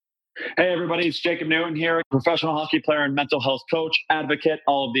Hey, everybody, it's Jacob Newton here, professional hockey player and mental health coach, advocate,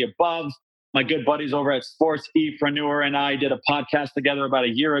 all of the above. My good buddies over at Sports Epreneur and I did a podcast together about a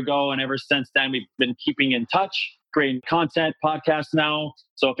year ago. And ever since then, we've been keeping in touch, creating content podcasts now.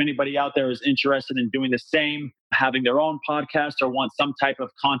 So if anybody out there is interested in doing the same, having their own podcast or want some type of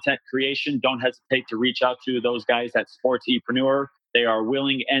content creation, don't hesitate to reach out to those guys at Sports Epreneur. They are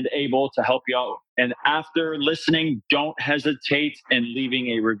willing and able to help you out. And after listening, don't hesitate in leaving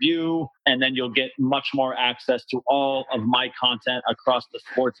a review, and then you'll get much more access to all of my content across the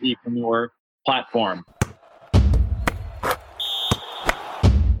Sports Epreneur platform.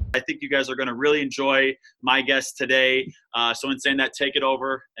 I think you guys are going to really enjoy my guest today. So in saying that, take it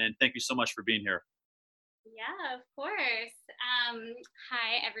over, and thank you so much for being here. Yeah, of course.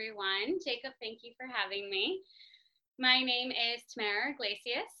 Hi, everyone. Jacob, thank you for having me. My name is Tamara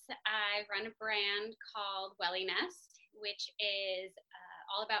Iglesias. I run a brand called Welly Nest, which is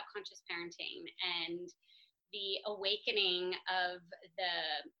all about conscious parenting and the awakening of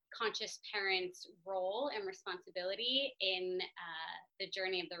the conscious parent's role and responsibility in the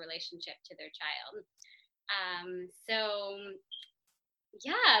journey of the relationship to their child.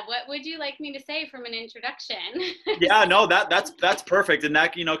 Yeah, what would you like me to say from an introduction? Yeah, no, that's perfect, and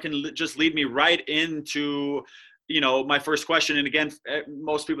that can just lead me right into my first question. And again,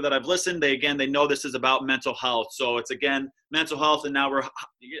 most people that I've listened, they know this is about mental health. So it's again mental health, and now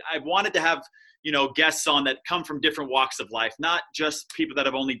I wanted to have guests on that come from different walks of life, not just people that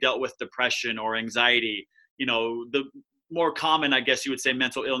have only dealt with depression or anxiety. The more common, I guess you would say,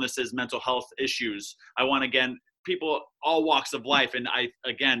 mental illnesses, mental health issues. I want people all walks of life,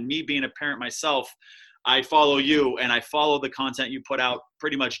 and me being a parent myself, I follow you and I follow the content you put out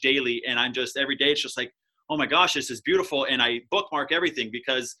pretty much daily, and I'm just every day it's just like, oh my gosh, this is beautiful. And I bookmark everything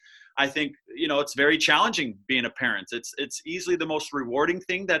because I think, it's very challenging being a parent. It's easily the most rewarding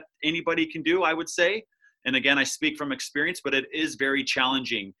thing that anybody can do, I would say. And again, I speak from experience, but it is very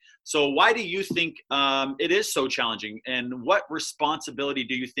challenging. So why do you think it is so challenging? And what responsibility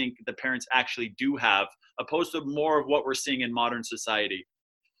do you think the parents actually do have, opposed to more of what we're seeing in modern society?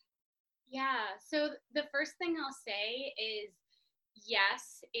 Yeah, so the first thing I'll say is,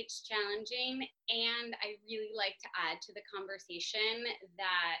 yes, it's challenging, and I really like to add to the conversation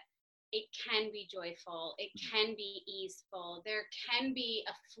that it can be joyful, it can be easeful, there can be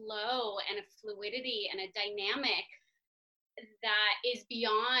a flow and a fluidity and a dynamic that is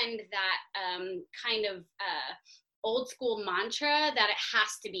beyond that kind of old school mantra that it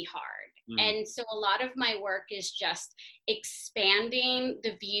has to be hard. And so a lot of my work is just expanding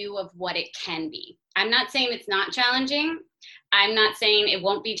the view of what it can be. I'm not saying it's not challenging. I'm not saying it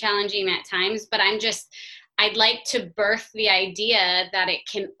won't be challenging at times, but I'd like to birth the idea that it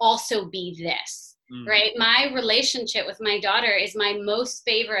can also be this, right? My relationship with my daughter is my most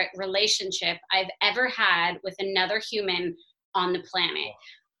favorite relationship I've ever had with another human on the planet.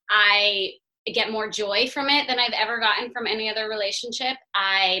 I get more joy from it than I've ever gotten from any other relationship.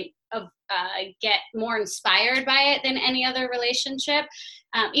 I get more inspired by it than any other relationship.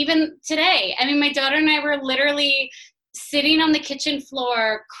 Even today, my daughter and I were literally sitting on the kitchen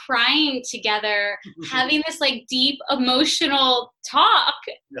floor, crying together, having this like deep emotional talk.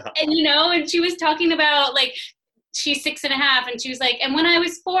 Yeah. And she was talking about she's 6.5, and she was like, and when I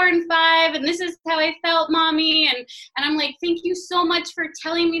was 4 and 5, and this is how I felt, mommy. And I'm like, thank you so much for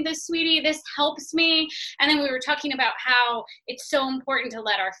telling me this, sweetie. This helps me. And then we were talking about how it's so important to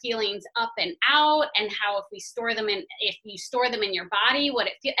let our feelings up and out, and how if you store them in your body, what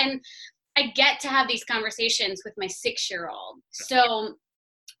it feels. And I get to have these conversations with my 6-year-old. So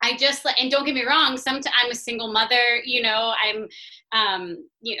I just, and don't get me wrong, sometimes I'm a single mother, I'm,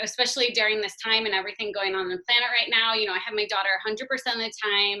 especially during this time and everything going on the planet right now, I have my daughter 100% of the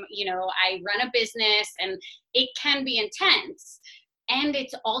time, I run a business, and it can be intense. And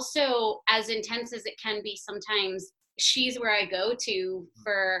it's also as intense as it can be sometimes. She's where I go to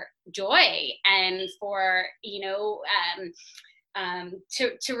for joy and for,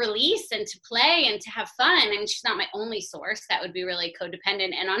 to release and to play and to have fun. And she's not my only source. That would be really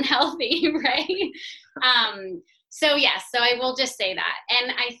codependent and unhealthy, right? So I will just say that.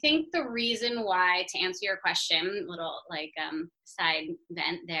 And I think the reason why, to answer your question, little side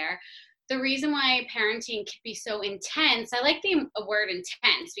vent there, the reason why parenting can be so intense, I like the word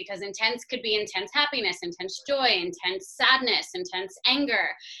intense, because intense could be intense happiness, intense joy, intense sadness, intense anger,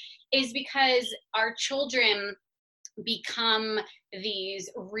 is because our children become these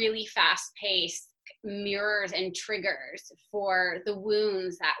really fast-paced mirrors and triggers for the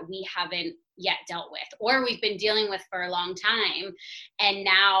wounds that we haven't yet dealt with, or we've been dealing with for a long time, and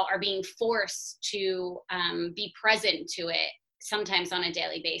now are being forced to be present to it sometimes on a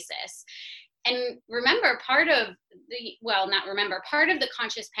daily basis. And remember, part of the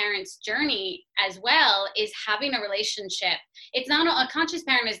conscious parent's journey as well is having a relationship. It's not a conscious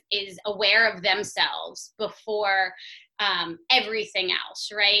parent is aware of themselves before everything else,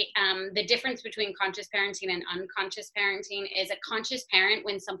 right? The difference between conscious parenting and unconscious parenting is a conscious parent,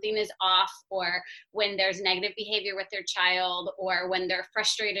 when something is off, or when there's negative behavior with their child, or when they're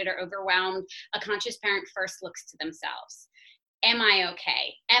frustrated or overwhelmed, a conscious parent first looks to themselves. Am I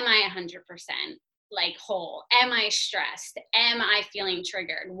okay? Am I 100% like whole? Am I stressed? Am I feeling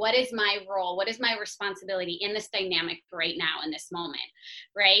triggered? What is my role? What is my responsibility in this dynamic right now in this moment,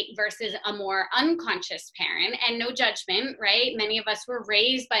 right? Versus a more unconscious parent, and no judgment, right? Many of us were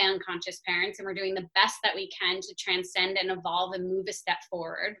raised by unconscious parents, and we're doing the best that we can to transcend and evolve and move a step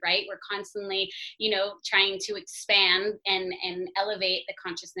forward, right? We're constantly, trying to expand and elevate the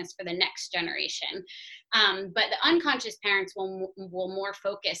consciousness for the next generation. But the unconscious parents will more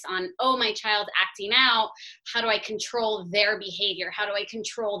focus on, oh, my child's acting out. How do I control their behavior? How do I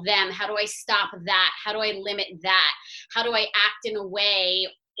control them? How do I stop that? How do I limit that? How do I act in a way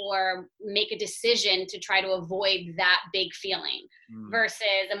or make a decision to try to avoid that big feeling?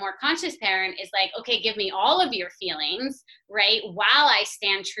 Versus a more conscious parent is like, okay, give me all of your feelings, right? While I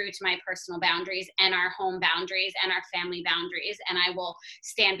stand true to my personal boundaries and our home boundaries and our family boundaries. And I will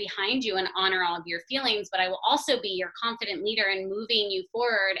stand behind you and honor all of your feelings, but I will also be your confident leader in moving you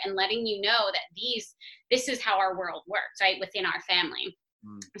forward and letting you know that this is how our world works, right? Within our family.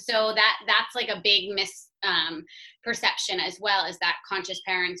 So that's like a big perception as well, is that conscious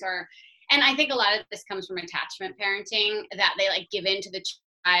parents and I think a lot of this comes from attachment parenting, that they like give in to the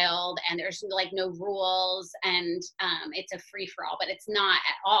child and there's like no rules and it's a free for all, but it's not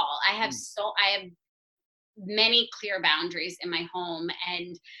at all. I have many clear boundaries in my home,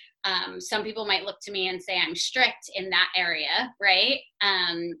 and some people might look to me and say I'm strict in that area, right?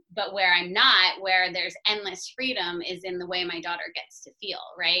 But where I'm not, where there's endless freedom, is in the way my daughter gets to feel,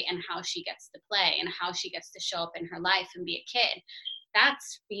 right? And how she gets to play and how she gets to show up in her life and be a kid.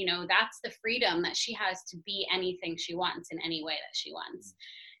 That's the freedom that she has to be anything she wants in any way that she wants.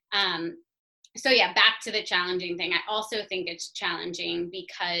 So yeah, back to the challenging thing. I also think it's challenging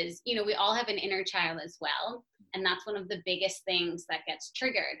because, we all have an inner child as well. And that's one of the biggest things that gets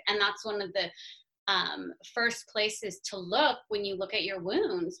triggered. And that's one of the first places to look when you look at your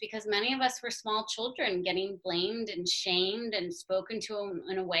wounds, because many of us were small children getting blamed and shamed and spoken to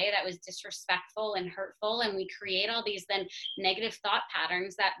in a way that was disrespectful and hurtful. And we create all these then negative thought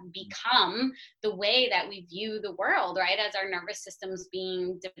patterns that become the way that we view the world, right? As our nervous system's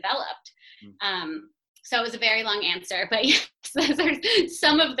being developed. So it was a very long answer, but yes, those are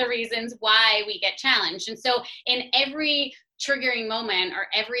some of the reasons why we get challenged. And so in every triggering moment or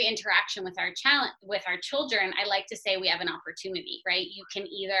every interaction with our children, I like to say we have an opportunity, right? You can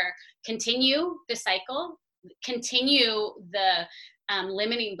either continue the cycle, continue the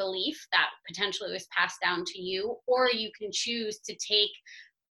limiting belief that potentially was passed down to you, or you can choose to take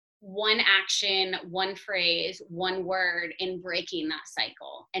one action, one phrase, one word in breaking that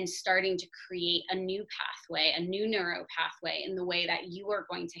cycle and starting to create a new pathway, a new neuro pathway in the way that you are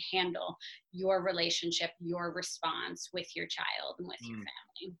going to handle your relationship, your response with your child and with your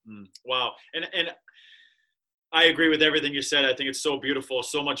family. Wow. And I agree with everything you said. I think it's so beautiful,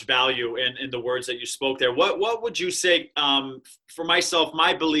 so much value in the words that you spoke there. What would you say, for myself,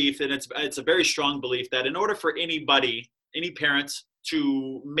 my belief, and it's a very strong belief, that in order for any parents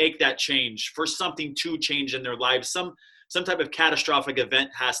to make that change, for something to change in their lives, some type of catastrophic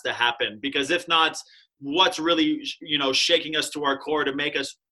event has to happen, because if not, what's really, shaking us to our core to make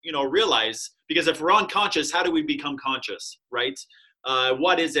us, realize, because if we're unconscious, how do we become conscious, right?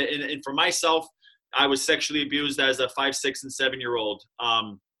 What is it? And for myself, I was sexually abused as a 5, 6, and 7-year-old.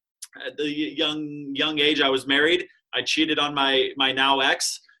 At the young age I was married, I cheated on my now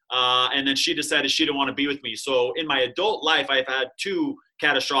ex. And then she decided she didn't want to be with me. So in my adult life, I've had 2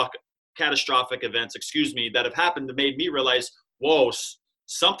 catastrophic events, that have happened that made me realize, whoa,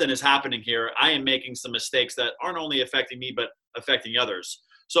 something is happening here. I am making some mistakes that aren't only affecting me, but affecting others.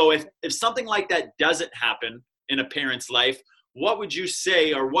 So if something like that doesn't happen in a parent's life, what would you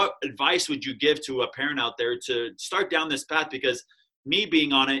say, or what advice would you give to a parent out there to start down this path? Because me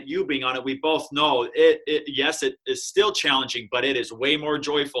being on it, you being on it, we both know yes, it is still challenging, but it is way more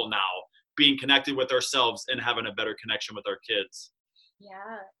joyful now, being connected with ourselves and having a better connection with our kids.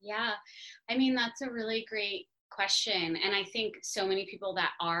 Yeah. I mean, that's a really great question. And I think so many people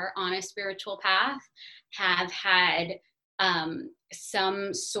that are on a spiritual path have had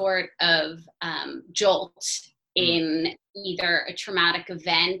some sort of jolt in either a traumatic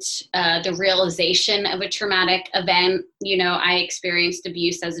event, the realization of a traumatic event. You know, I experienced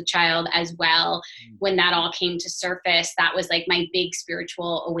abuse as a child as well. When that all came to surface, that was like my big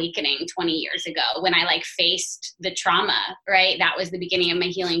spiritual awakening 20 years ago when I like faced the trauma, right? That was the beginning of my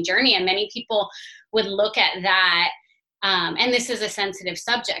healing journey. And many people would look at that. And this is a sensitive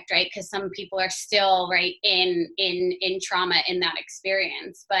subject, right? Because some people are still right in trauma in that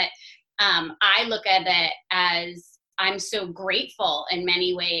experience. But I look at it as I'm so grateful in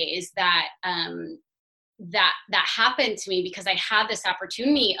many ways that that happened to me, because I had this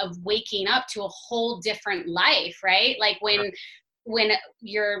opportunity of waking up to a whole different life, right? Like when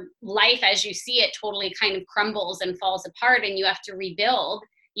your life as you see it totally kind of crumbles and falls apart and you have to rebuild.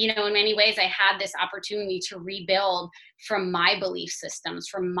 You know, in many ways, I had this opportunity to rebuild from my belief systems,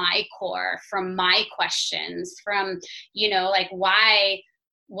 from my core, from my questions, from, you know, like, why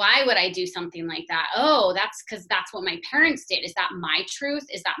would I do something like that? Oh, that's because that's what my parents did. Is that my truth?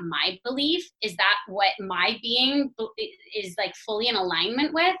 Is that my belief? Is that what my being is like fully in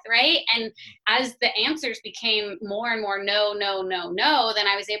alignment with, right? And as the answers became more and more no, no, no, no, then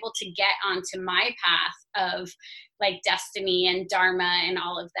I was able to get onto my path of like destiny and dharma and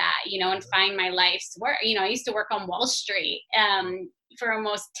all of that, you know, and find my life's work. You know, I used to work on Wall Street for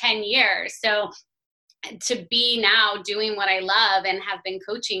almost 10 years. So to be now doing what I love and have been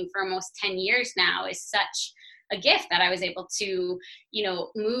coaching for almost 10 years now is such a gift that I was able to, you know,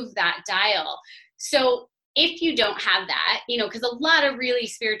 move that dial. So if you don't have that, you know, because a lot of really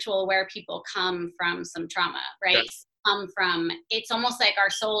spiritual aware people come from some trauma, right? Yes. It's almost like our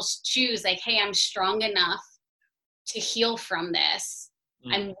souls choose like, hey, I'm strong enough to heal from this.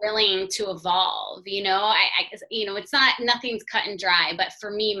 I'm willing to evolve, you know, I you know, it's not, nothing's cut and dry, but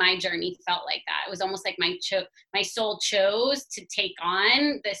for me, my journey felt like that. It was almost like my soul chose to take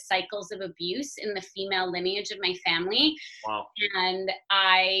on the cycles of abuse in the female lineage of my family. Wow. And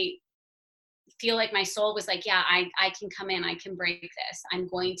I feel like my soul was like, yeah, I can come in, I can break this. I'm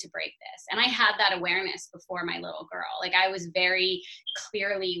going to break this. And I had that awareness before my little girl. Like I was very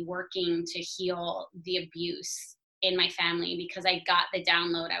clearly working to heal the abuse in my family because I got the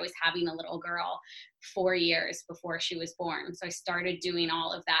download. I was having a little girl 4 years before she was born. So I started doing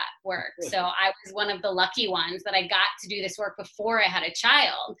all of that work. So I was one of the lucky ones that I got to do this work before I had a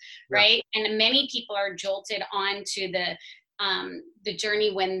child, right? And many people are jolted onto the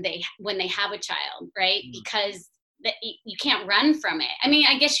journey when they have a child, right? Because you can't run from it. I mean,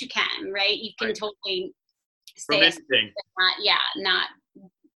 I guess you can, right? You can totally stay not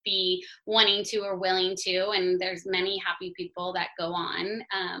be wanting to or willing to, and there's many happy people that go on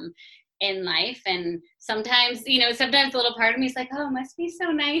in life, and sometimes a little part of me is like, oh, it must be so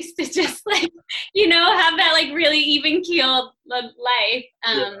nice to just like have that like really even keeled life.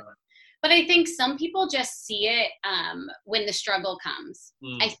 But I think some people just see it when the struggle comes.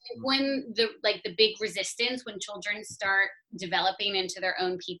 I think when the big resistance, when children start developing into their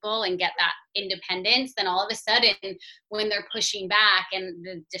own people and get that independence, then all of a sudden when they're pushing back and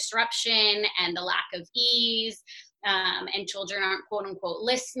the disruption and the lack of ease, and children aren't quote unquote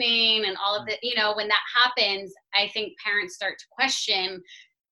listening and all of that, when that happens, I think parents start to question,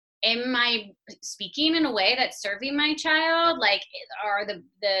 am I speaking in a way that's serving my child? Like, are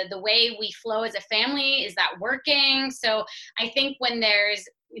the way we flow as a family, is that working? So I think when there's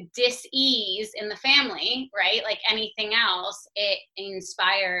dis-ease in the family, right, like anything else, it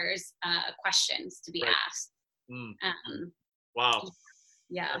inspires questions to be asked. Wow.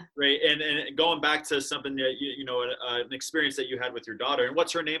 Yeah. That's great. And going back to something that an experience that you had with your daughter, and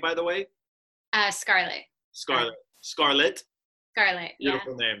what's her name, by the way? Scarlett. Scarlett.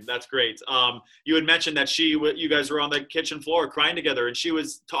 Beautiful name. That's great. You had mentioned that you guys were on the kitchen floor crying together, and she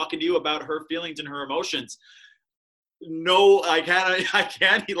was talking to you about her feelings and her emotions. No, I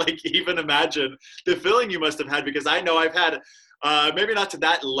can't like even imagine the feeling you must have had, because I know I've had, maybe not to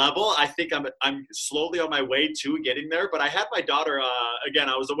that level. I think I'm slowly on my way to getting there, but I had my daughter, again,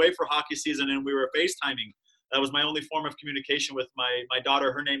 I was away for hockey season and we were FaceTiming. That was my only form of communication with my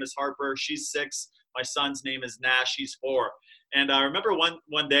daughter. Her name is Harper. She's 6. My son's name is Nash. He's 4. And I remember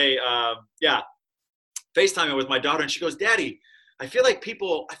one day, FaceTiming with my daughter, and she goes, "Daddy, I feel like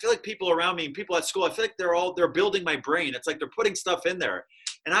people around me and people at school, I feel like they're building my brain. It's like they're putting stuff in there."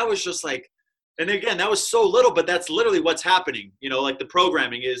 And I was just like, and again, that was so little, but that's literally what's happening. Like the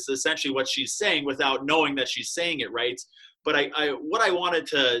programming is essentially what she's saying without knowing that she's saying it, right? But what I wanted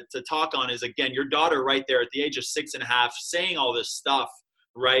to talk on is, again, your daughter right there at the age of 6.5 saying all this stuff,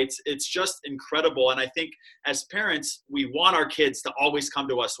 right? It's just incredible. And I think as parents, we want our kids to always come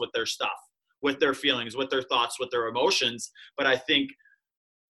to us with their stuff, with their feelings, with their thoughts, with their emotions. But I think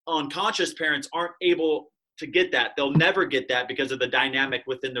unconscious parents aren't able to get that. They'll never get that because of the dynamic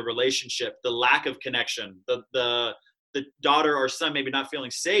within the relationship, the lack of connection, the daughter or son maybe not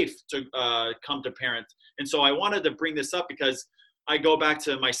feeling safe to come to parent. And so I wanted to bring this up because I go back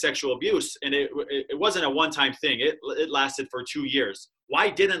to my sexual abuse, and it wasn't a one-time thing. It lasted for 2 years. Why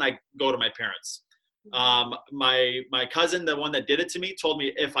didn't I go to my parents? My cousin, the one that did it to me, told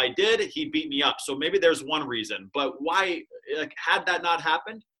me if I did, he'd beat me up. So maybe there's one reason. But why, like, had that not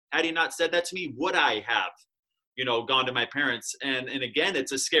happened, had he not said that to me, would I have, gone to my parents? And again,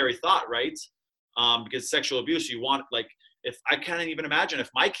 it's a scary thought, right? Because sexual abuse, you want, like, if I can't even imagine if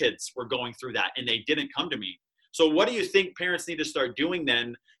my kids were going through that and they didn't come to me. So what do you think parents need to start doing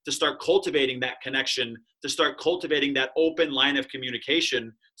then to start cultivating that connection, to start cultivating that open line of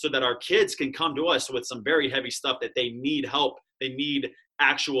communication so that our kids can come to us with some very heavy stuff that they need help, they need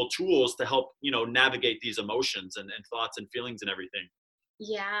actual tools to help, navigate these emotions and thoughts and feelings and everything?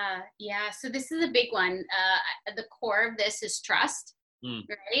 Yeah. So this is a big one. The core of this is trust,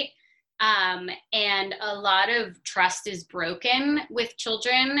 right? And a lot of trust is broken with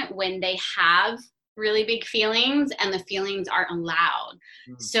children when they have really big feelings and the feelings aren't allowed.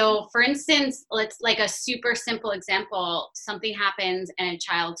 So for instance, let's, like, a super simple example, something happens and a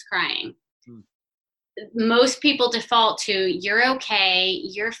child's crying. Most people default to, you're okay,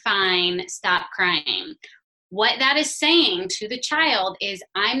 you're fine, stop crying. What that is saying to the child is,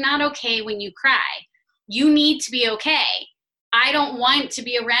 I'm not okay when you cry. You need to be okay. I don't want to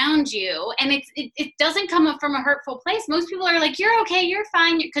be around you. And it doesn't come from a hurtful place. Most people are like, you're okay, you're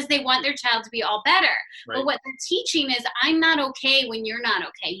fine, because they want their child to be all better. Right. But what they're teaching is, I'm not okay when you're not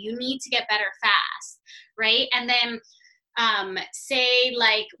okay. You need to get better fast, right? And then say,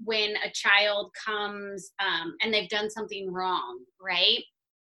 like, when a child comes and they've done something wrong, right?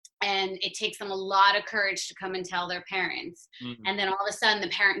 And it takes them a lot of courage to come and tell their parents. And then all of a sudden the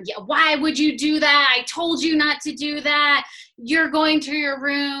parent, why would you do that? I told you not to do that. You're going to your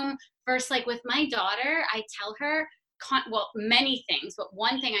room. First, like with my daughter, I tell her, many things, but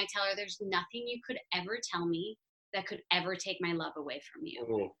one thing I tell her, there's nothing you could ever tell me that could ever take my love away from you.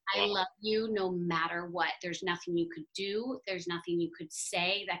 Oh, wow. I love you no matter what. There's nothing you could do. There's nothing you could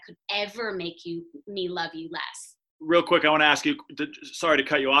say that could ever make me love you less. Real quick, I want to ask you, sorry to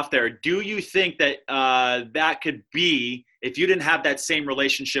cut you off there. Do you think that that could be if you didn't have that same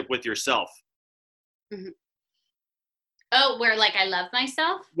relationship with yourself? Oh, where, like, I love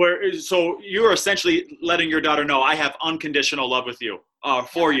myself? So you're essentially letting your daughter know, I have unconditional love with you,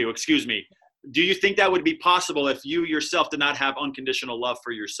 for you, excuse me. Do you think that would be possible if you yourself did not have unconditional love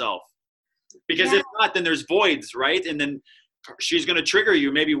for yourself? Because if not, then there's voids, right? And then she's going to trigger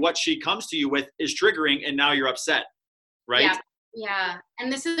you. Maybe what she comes to you with is triggering, and now you're upset, right? Yeah.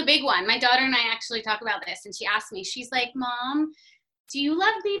 And this is a big one. My daughter and I actually talk about this, and she asked me, she's like, Mom, do you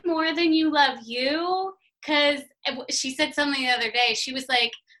love me more than you love you? Because she said something the other day.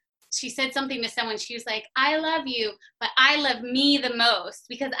 She said something to someone. She was like, I love you, but I love me the most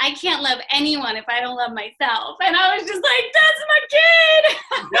because I can't love anyone if I don't love myself. And I was just like, that's my kid.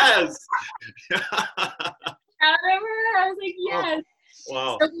 Yes. Out of her. I was like, yes.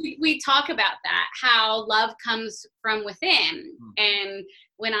 Wow. So we talk about that, how love comes from within. And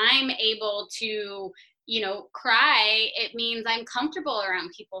when I'm able to, cry, it means I'm comfortable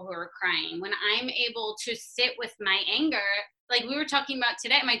around people who are crying. When I'm able to sit with my anger, like we were talking about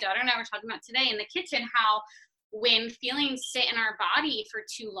today, my daughter and I were talking about today in the kitchen, how when feelings sit in our body for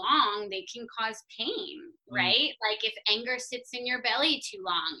too long, they can cause pain, right? Like if anger sits in your belly too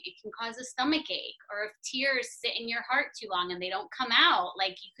long, it can cause a stomach ache. Or if tears sit in your heart too long and they don't come out,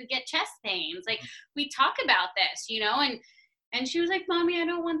 like you could get chest pains. Like we talk about this, and she was like, Mommy, I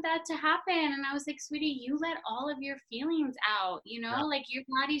don't want that to happen. And I was like, sweetie, you let all of your feelings out, like your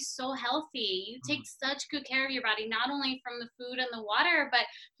body's so healthy. You take such good care of your body, not only from the food and the water, but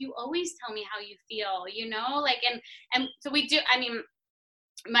you always tell me how you feel, and so we do,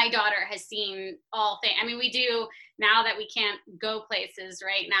 my daughter has seen all things. We do, now that we can't go places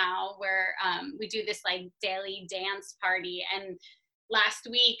right now, where we do this like daily dance party. And last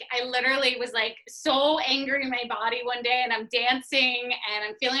week, I literally was like so angry in my body one day, and I'm dancing and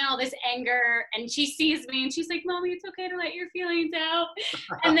I'm feeling all this anger, and she sees me and she's like, Mommy, it's okay to let your feelings out.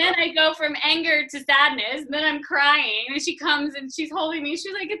 And then I go from anger to sadness, and then I'm crying, and she comes and she's holding me.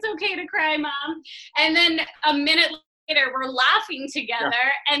 She's like, it's okay to cry, Mom. And then a minute later, we're laughing together,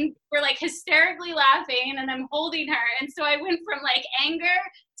 and we're like hysterically laughing, and I'm holding her. And so I went from like anger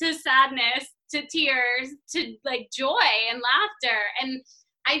to sadness to tears to like joy and laughter. And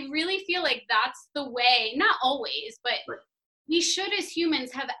I really feel like that's the way, not always, but we should as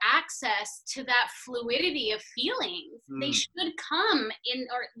humans have access to that fluidity of feelings. They should come in,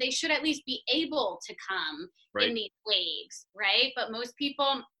 or they should at least be able to come in these waves, right? But most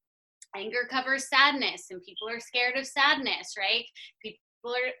people, anger covers sadness, and people are scared of sadness, right? People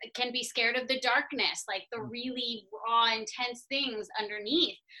can be scared of the darkness, like the really raw, intense things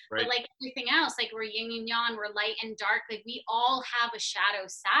underneath. But like everything else, like we're yin and yang, we're light and dark. Like we all have a shadow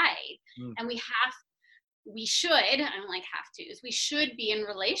side, and we should, I don't like have to's, we should be in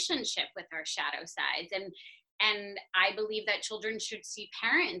relationship with our shadow sides. And I believe that children should see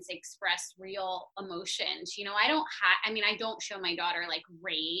parents express real emotions. You know, I don't show my daughter like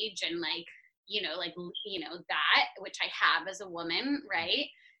rage and like, that, which I have as a woman, right?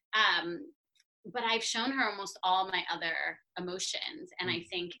 But I've shown her almost all my other emotions. And I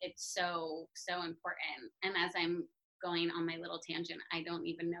think it's so, so important. And as I'm going on my little tangent, I don't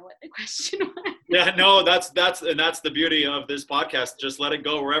even know what the question was. Yeah, no, that's the beauty of this podcast. Just let it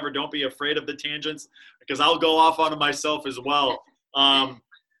go wherever. Don't be afraid of the tangents, because I'll go off onto myself as well.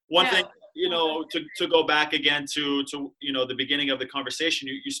 One thing, to go back again to the beginning of the conversation,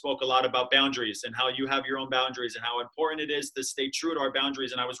 you spoke a lot about boundaries and how you have your own boundaries and how important it is to stay true to our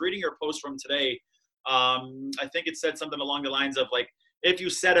boundaries. And I was reading your post from today. I think it said something along the lines of like, if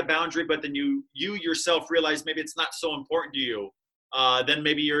you set a boundary, but then you yourself realize maybe it's not so important to you, then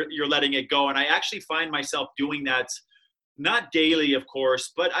maybe you're letting it go. And I actually find myself doing that, not daily, of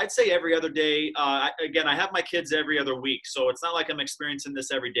course, but I'd say every other day. Again, I have my kids every other week, so it's not like I'm experiencing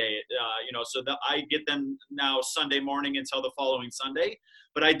this every day, so that I get them now Sunday morning until the following Sunday.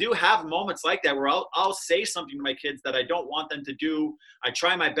 But I do have moments like that where I'll say something to my kids that I don't want them to do. I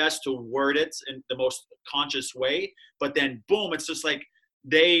try my best to word it in the most conscious way, but then boom, it's just like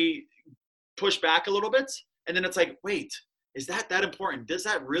they push back a little bit. And then it's like, wait, is that important? Does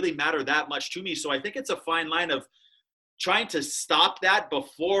that really matter that much to me? So I think it's a fine line of trying to stop that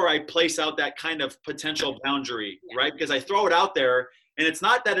before I place out that kind of potential boundary, right? Because I throw it out there, and it's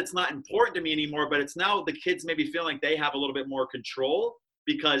not that it's not important to me anymore, but it's now the kids maybe feeling like they have a little bit more control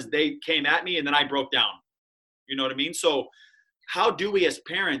because they came at me and then I broke down. You know what I mean? So how do we as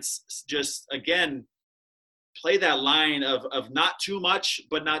parents just, again, play that line of not too much,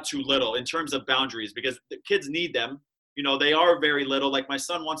 but not too little in terms of boundaries? Because the kids need them. They are very little. Like my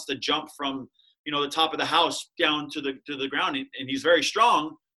son wants to jump from, the top of the house down to the ground, and he's very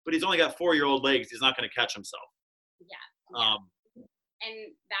strong, but he's only got 4-year-old legs. He's not going to catch himself. Yeah. And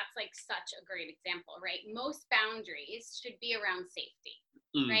that's like such a great example, right? Most boundaries should be around safety,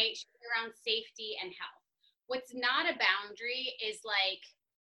 right? Should be around safety and health. What's not a boundary is like,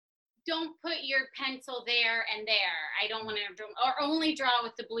 don't put your pencil there and there. I don't want to, or only draw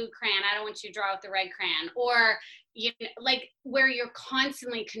with the blue crayon. I don't want you to draw with the red crayon. Or, like where you're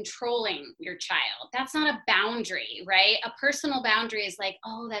constantly controlling your child. That's not a boundary, right? A personal boundary is like,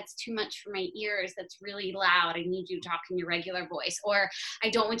 oh, that's too much for my ears. That's really loud. I need you to talk in your regular voice. Or I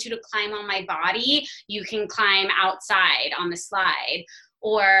don't want you to climb on my body. You can climb outside on the slide.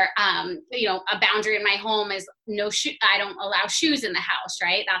 Or, a boundary in my home is no shoe. I don't allow shoes in the house,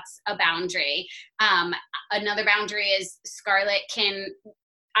 right? That's a boundary. Another boundary is Scarlett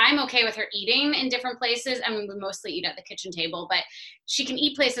I'm okay with her eating in different places. I mean, we mostly eat at the kitchen table, but she can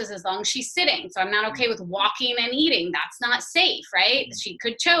eat places as long as she's sitting. So I'm not okay with walking and eating. That's not safe, right? She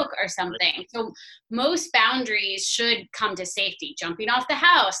could choke or something. So most boundaries should come to safety. Jumping off the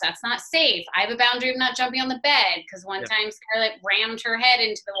house, that's not safe. I have a boundary of not jumping on the bed because one time Scarlett rammed her head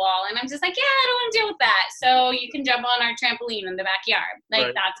into the wall, and I'm just like, I don't want to deal with that. So you can jump on our trampoline in the backyard.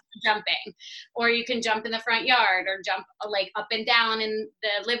 Like that's jumping. Or you can jump in the front yard or jump like up and down in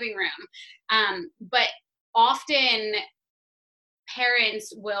the living room. But often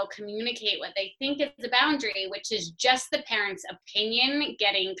parents will communicate what they think is a boundary, which is just the parent's opinion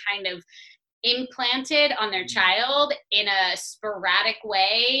getting kind of implanted on their child in a sporadic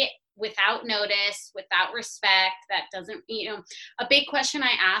way, without notice, without respect. That doesn't, a big question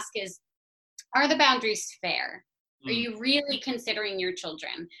I ask is, are the boundaries fair? Are you really considering your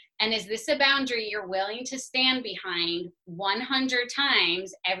children? And is this a boundary you're willing to stand behind 100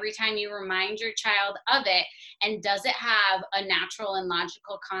 times every time you remind your child of it? And does it have a natural and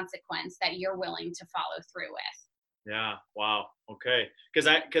logical consequence that you're willing to follow through with? Yeah. Wow. Okay. Because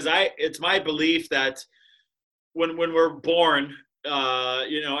it's my belief that when we're born,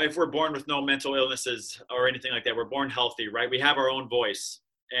 if we're born with no mental illnesses or anything like that, we're born healthy, right? We have our own voice.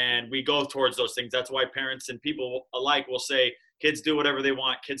 And we go towards those things. That's why parents and people alike will say, kids do whatever they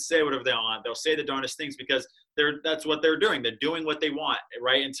want. Kids say whatever they want. They'll say the darndest things because that's what they're doing. They're doing what they want,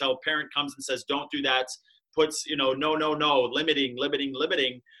 right? Until a parent comes and says, don't do that, puts, no, limiting.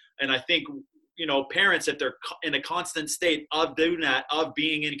 And I think, parents, if they're in a constant state of doing that, of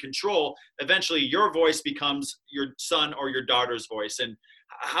being in control, eventually your voice becomes your son or your daughter's voice. And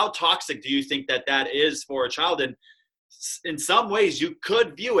how toxic do you think that is for a child? And in some ways you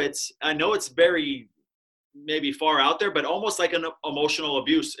could view it, I know it's very maybe far out there, but almost like an emotional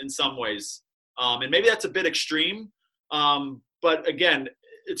abuse in some ways. And maybe that's a bit extreme. But again,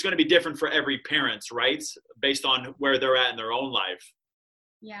 it's going to be different for every parent, right? Based on where they're at in their own life.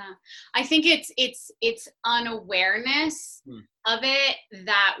 Yeah. I think it's unawareness of it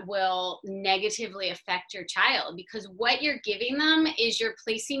that will negatively affect your child, because what you're giving them is you're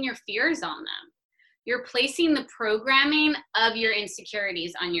placing your fears on them. You're placing the programming of your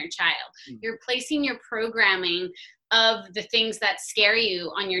insecurities on your child. You're placing your programming of the things that scare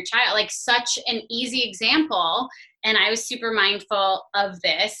you on your child. Like, such an easy example, and I was super mindful of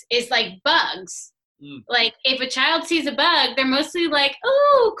this, is like bugs. Like, if a child sees a bug, they're mostly like,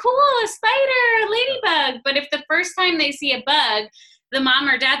 oh, cool, a spider, a ladybug. But if the first time they see a bug, the mom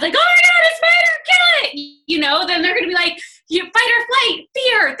or dad's like, oh my God, a spider, kill it, then they're going to be like, you fight or flight,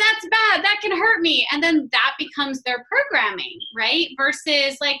 fear, that's bad, that can hurt me. And then that becomes their programming, right?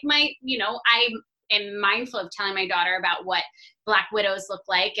 Versus like I am mindful of telling my daughter about what black widows look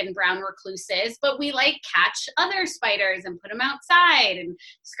like and brown recluses, but we like catch other spiders and put them outside. And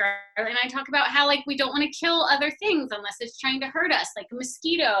Scarlett and I talk about how like we don't want to kill other things unless it's trying to hurt us, like a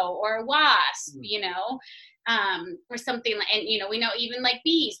mosquito or a wasp, or something. And we know even like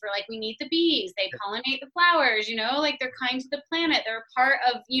bees, we're like, we need the bees, they pollinate the flowers, like they're kind to the planet, they're a part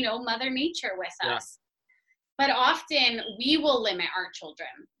of Mother Nature with us. But often we will limit our children.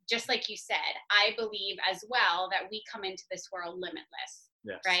 Just like you said, I believe as well that we come into this world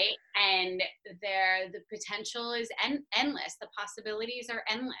limitless, right? And the potential is endless. The possibilities are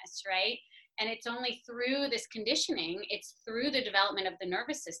endless, right? And it's only through this conditioning, it's through the development of the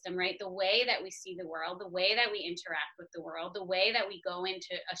nervous system, right? The way that we see the world, the way that we interact with the world, the way that we go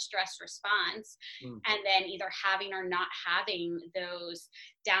into a stress response, and then either having or not having those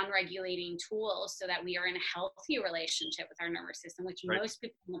down-regulating tools so that we are in a healthy relationship with our nervous system, which most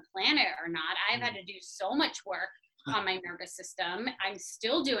people on the planet are not. I've had to do so much work on my nervous system. I'm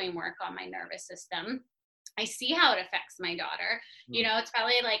still doing work on my nervous system. I see how it affects my daughter. It's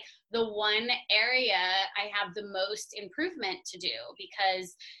probably like the one area I have the most improvement to do,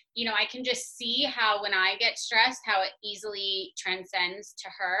 because, I can just see how when I get stressed, how it easily transcends to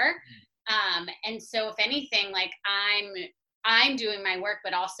her. And so if anything, like I'm doing my work,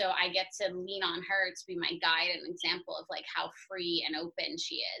 but also I get to lean on her to be my guide and example of like how free and open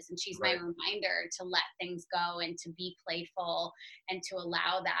she is. And she's my reminder to let things go and to be playful and to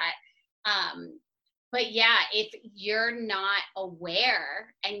allow that. But yeah, if you're not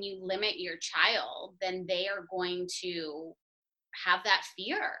aware and you limit your child, then they are going to have that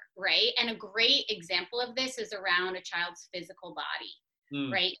fear, right? And a great example of this is around a child's physical body,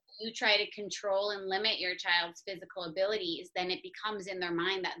 right? You try to control and limit your child's physical abilities, then it becomes in their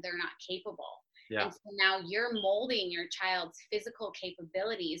mind that they're not capable. And so now you're molding your child's physical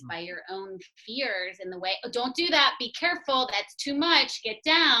capabilities by your own fears in the way, oh, don't do that, be careful, that's too much, get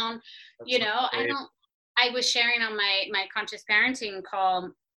down. I was sharing on my conscious parenting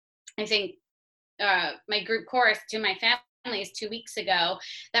call, I think my group course to my families 2 weeks ago,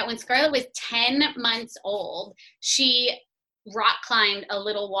 that when Scarlett was 10 months old, she rock climbed a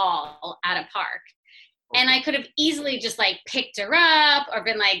little wall at a park. And I could have easily just like picked her up or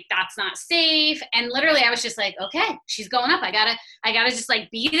been like, that's not safe. And literally I was just like, okay, she's going up. I gotta just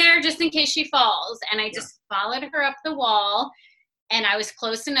like be there just in case she falls. And I just followed her up the wall, and I was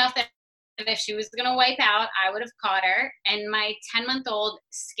close enough that if she was going to wipe out, I would have caught her. And my 10-month-old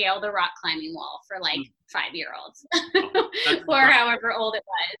scaled the rock climbing wall for like 5-year-olds or however old it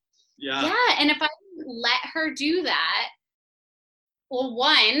was. Yeah. And if I let her do that, well,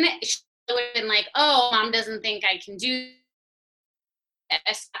 one, she would have been like, oh, mom doesn't think I can do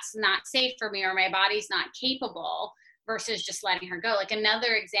this. That's not safe for me, or my body's not capable, versus just letting her go. Like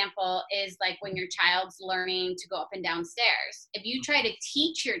another example is like when your child's learning to go up and down stairs. If you try to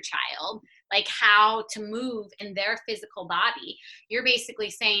teach your child like how to move in their physical body, you're basically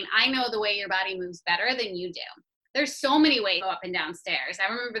saying, I know the way your body moves better than you do. There's so many ways to go up and down stairs. I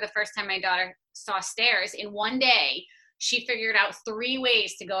remember the first time my daughter saw stairs, in one day, she figured out 3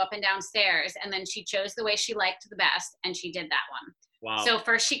 ways to go up and down stairs, and then she chose the way she liked the best, and she did that one. Wow. So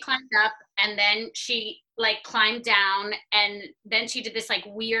first she climbed up, and then she like climbed down, and then she did this like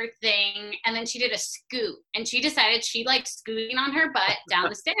weird thing, and then she did a scoot, and she decided she liked scooting on her butt down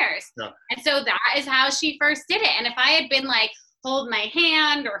the stairs. And so that is how she first did it. And if I had been like, hold my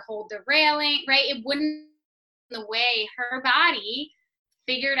hand or hold the railing, right, it wouldn't the way her body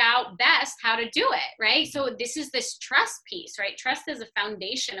figured out best how to do it, right? So this is this trust piece, right? Trust is a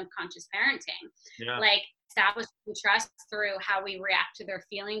foundation of conscious parenting. Yeah. Like establishing trust through how we react to their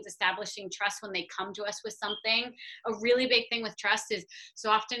feelings, establishing trust when they come to us with something. A really big thing with trust is so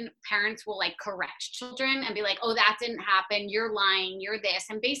often parents will like correct children and be like, oh, that didn't happen. You're lying. You're this.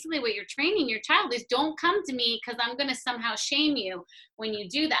 And basically what you're training your child is don't come to me because I'm going to somehow shame you when you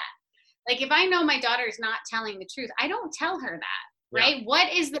do that. Like if I know my daughter is not telling the truth, I don't tell her that, right?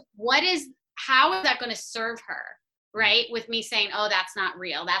 Yeah. How is that going to serve her? Right? With me saying, oh, that's not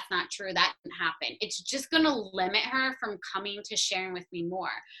real. That's not true. That didn't happen. It's just going to limit her from coming to sharing with me more.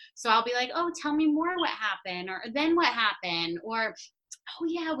 So I'll be like, oh, tell me more what happened, or then what happened, or, oh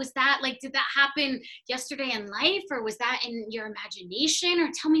yeah, was that like, did that happen yesterday in life, or was that in your imagination, or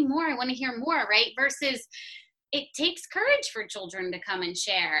tell me more. I want to hear more, right? Versus it takes courage for children to come and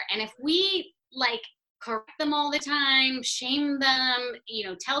share. And if we like correct them all the time, shame them,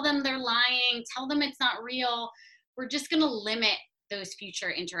 tell them they're lying, tell them it's not real, we're just going to limit those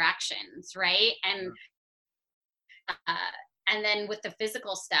future interactions, right? And then with the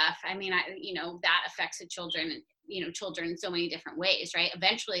physical stuff, I mean, that affects the children, children in so many different ways, right?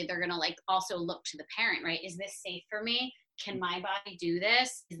 Eventually, they're going to like also look to the parent, right? Is this safe for me? Can my body do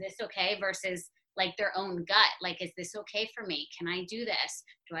this? Is this okay? Versus like their own gut. Like, is this okay for me? Can I do this?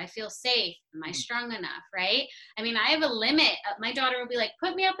 Do I feel safe? Am I strong enough? Right? I mean, I have a limit. My daughter will be like,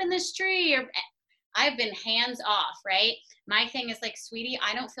 put me up in this tree, or I've been hands off, right? My thing is like, sweetie,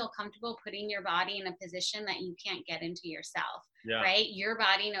 I don't feel comfortable putting your body in a position that you can't get into yourself, right? Your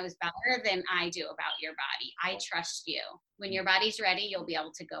body knows better than I do about your body. I trust you. When your body's ready, you'll be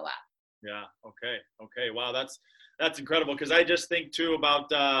able to go up. Yeah. Okay. Wow. That's incredible. Cause I just think too about,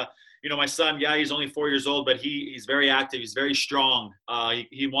 my son, he's only 4 years old, but he's very active. He's very strong.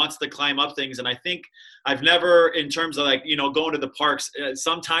 He wants to climb up things. And I think I've never, in terms of like, going to the parks,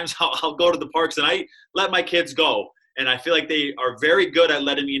 sometimes I'll go to the parks and I let my kids go. And I feel like they are very good at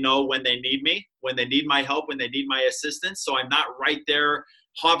letting me know when they need me, when they need my help, when they need my assistance. So I'm not right there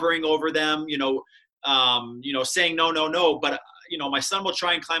hovering over them, saying no. But, my son will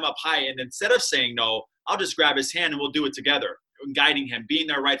try and climb up high. And instead of saying no, I'll just grab his hand and we'll do it together, guiding him, being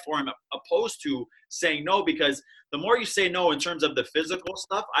there right for him, opposed to saying no. Because the more you say no in terms of the physical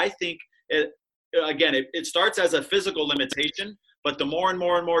stuff, I think it starts as a physical limitation, but the more and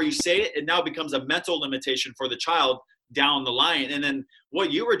more you say it, it now becomes a mental limitation for the child down the line. And then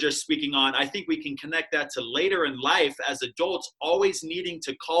what you were just speaking on, I think we can connect that to later in life as adults, always needing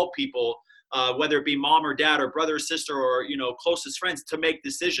to call people, whether it be mom or dad or brother or sister or, closest friends, to make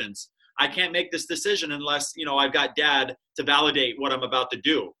decisions. I can't make this decision unless, I've got dad to validate what I'm about to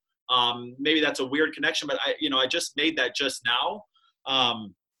do. Maybe that's a weird connection, but I just made that just now.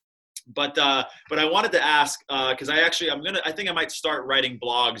 But I wanted to ask, cause I think I might start writing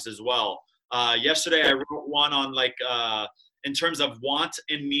blogs as well. Yesterday I wrote one on like, in terms of want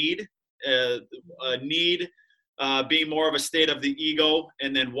and need, need, being more of a state of the ego,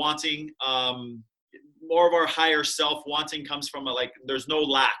 and then wanting, more of our higher self. Wanting comes from there's no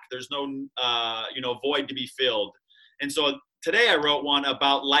lack, there's no, void to be filled. And so today I wrote one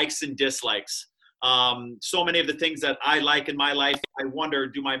about likes and dislikes. So many of the things that I like in my life, I wonder,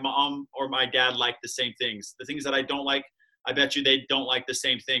 do my mom or my dad like the same things? The things that I don't like, I bet you they don't like the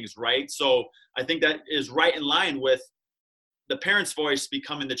same things, right? So I think that is right in line with the parent's voice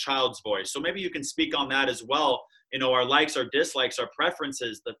becoming the child's voice. So maybe you can speak on that as well. Our likes, our dislikes, our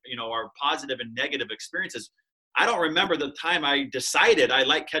preferences, our positive and negative experiences. I don't remember the time I decided I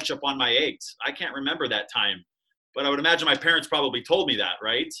like ketchup on my eggs. I can't remember that time, but I would imagine my parents probably told me that,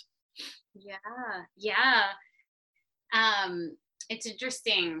 right? Yeah. It's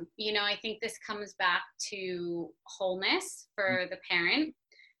interesting. I think this comes back to wholeness for the parent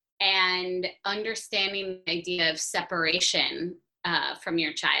and understanding the idea of separation from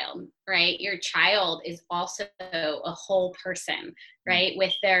your child, right? Your child is also a whole person, right?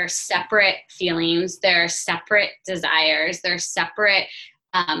 With their separate feelings, their separate desires, their separate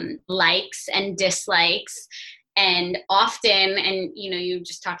likes and dislikes. And often, and you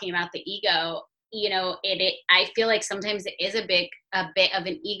just talking about the ego, I feel like sometimes it is a bit of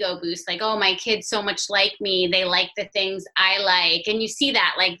an ego boost. Like, oh, my kids so much like me. They like the things I like. And you see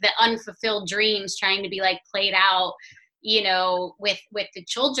that, like the unfulfilled dreams trying to be like played out, with the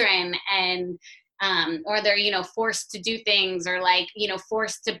children, and, or they're, forced to do things, or like,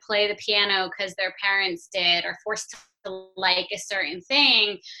 forced to play the piano because their parents did, or forced to like a certain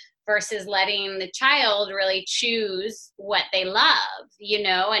thing, versus letting the child really choose what they love,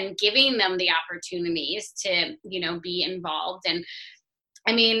 and giving them the opportunities to, be involved. And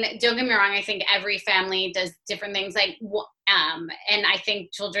I mean, don't get me wrong. I think every family does different things. Like, and I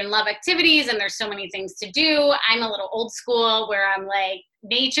think children love activities, and there's so many things to do. I'm a little old school, where I'm like,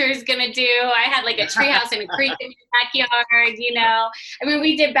 nature's gonna do. I had like a treehouse and a creek in my backyard. You know, I mean,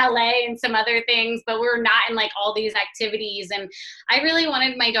 we did ballet and some other things, but we're not in like all these activities. And I really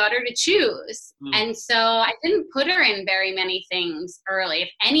wanted my daughter to choose, and so I didn't put her in very many things early.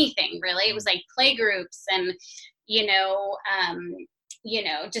 If anything, really, it was like play groups and you know.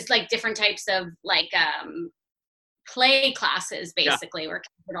 Just like different types of like play classes, basically, where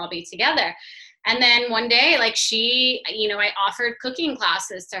kids would all be together. And then one day, like I offered cooking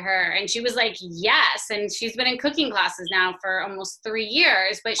classes to her, and she was like, yes. And she's been in cooking classes now for almost 3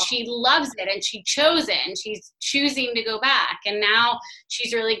 years, but she loves it and she chose it and she's choosing to go back. And now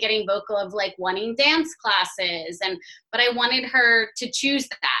she's really getting vocal of like wanting dance classes. But I wanted her to choose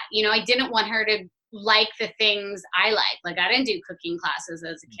that. I didn't want her to like the things I like. Like I didn't do cooking classes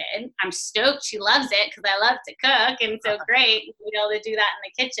as a kid. I'm stoked she loves it because I love to cook, and so great to be able to do that in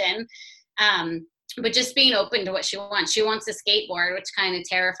the kitchen. But just being open to what she wants. She wants a skateboard, which kind of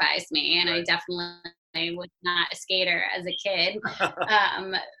terrifies me, and I definitely was not a skater as a kid.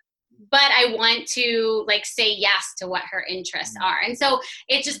 But I want to like say yes to what her interests are. And so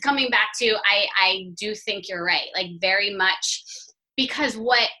it's just coming back to, I do think you're right, like very much, because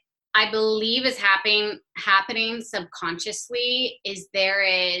what I believe is happening subconsciously is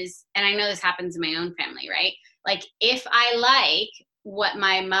and I know this happens in my own family, right? Like if I like what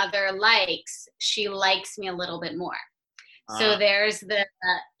my mother likes, she likes me a little bit more. So there's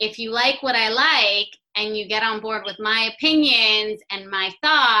if you like what I like and you get on board with my opinions and my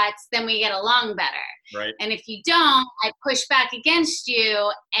thoughts, then we get along better. Right. And if you don't, I push back against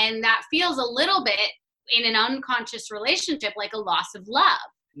you. And that feels a little bit in an unconscious relationship like a loss of love.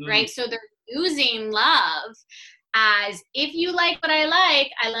 Right. So they're using love as, if you like what I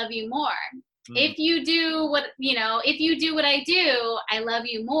love you more. If you do what I do, I love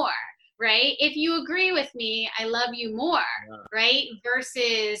you more. Right. If you agree with me, I love you more. Yeah. Right.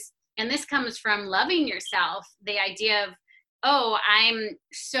 Versus, and this comes from loving yourself, the idea of, oh, I'm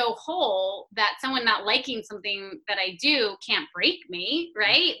so whole that someone not liking something that I do can't break me.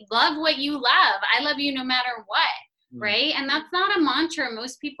 Right. Love what you love. I love you no matter what. Right. And that's not a mantra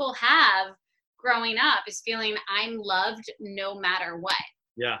most people have growing up, is feeling I'm loved no matter what.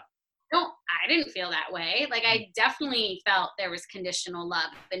 Yeah. I didn't feel that way. Like I definitely felt there was conditional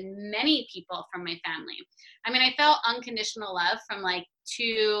love in many people from my family. I mean, I felt unconditional love from like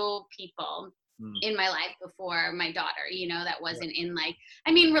 2 people in my life before my daughter, that wasn't in like,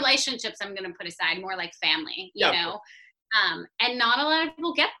 I mean, relationships I'm going to put aside, more like family, you know? And not a lot of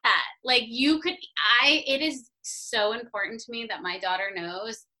people get that. Like it is so important to me that my daughter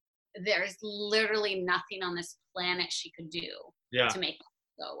knows there's literally nothing on this planet she could do to make it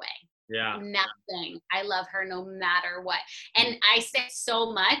go away. Yeah. Nothing. I love her no matter what. And I say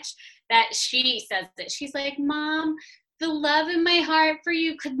so much that she says that. She's like, Mom, the love in my heart for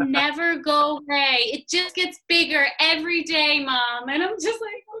you could never go away. It just gets bigger every day, Mom. And I'm just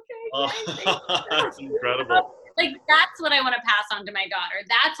like, okay. That's incredible. Like, that's what I want to pass on to my daughter.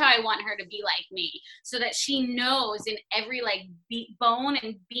 That's how I want her to be like me, so that she knows in every like bone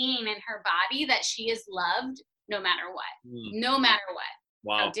and being in her body that she is loved no matter what. No matter what.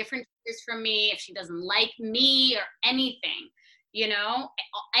 Wow. How different she is from me, if she doesn't like me or anything,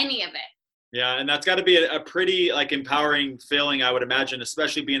 any of it. Yeah, and that's got to be a pretty like empowering feeling, I would imagine,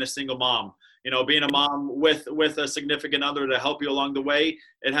 especially being a single mom. Being a mom with a significant other to help you along the way,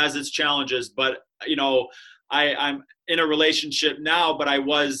 it has its challenges. But I'm in a relationship now, but I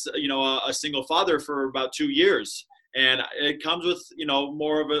was a single father for about 2 years, and it comes with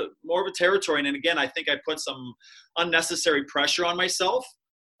more of a territory. And again, I think I put some unnecessary pressure on myself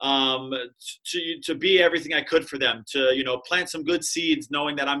to be everything I could for them, to plant some good seeds,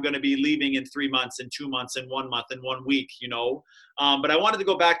 knowing that I'm going to be leaving in 3 months, in 2 months, in 1 month, in 1 week. But I wanted to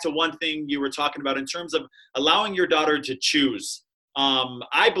go back to one thing you were talking about in terms of allowing your daughter to choose.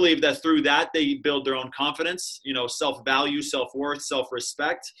 I believe that through that they build their own confidence, self-value, self-worth,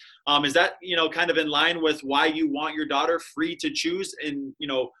 self-respect. Is that kind of in line with why you want your daughter free to choose? And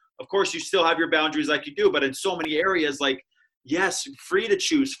of course, you still have your boundaries like you do, but in so many areas, like, yes, free to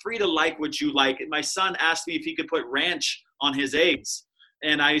choose, free to like what you like. My son asked me if he could put ranch on his eggs.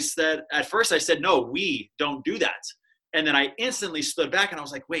 And at first I said, no, we don't do that. And then I instantly stood back and I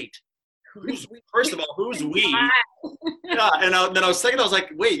was like, wait, who's we? First of all, who's we? Yeah. And then I was thinking, I was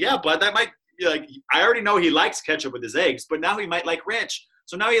like, wait, yeah, but that might, like, I already know he likes ketchup with his eggs, but now he might like ranch.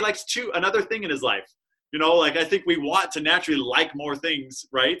 So now he likes another thing in his life. You know, like I think we want to naturally like more things,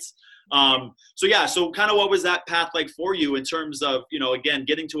 right? So yeah, so kind of what was that path like for you in terms of, you know, again,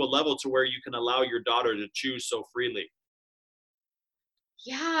 getting to a level to where you can allow your daughter to choose so freely?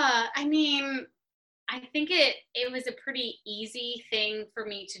 Yeah, I mean, I think it was a pretty easy thing for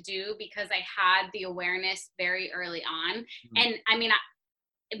me to do because I had the awareness very early on. Mhm. And I mean,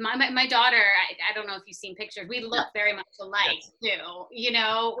 my daughter, I don't know if you've seen pictures, we Yeah. look very much alike Yes. too, you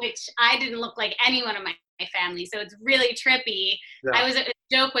know, which I didn't look like anyone in my family. So it's really trippy. Yeah. The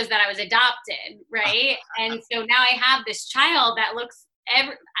joke was that I was adopted, right? And so now I have this child that looks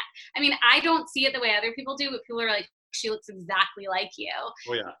I mean, I don't see it the way other people do, but people are like, she looks exactly like you.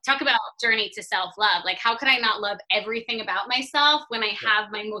 Oh yeah. Talk about journey to self-love. Like, how could I not love everything about myself when I Yeah.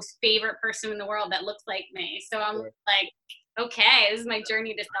 have my most favorite person in the world that looks like me? So I'm Right. like, okay, this is my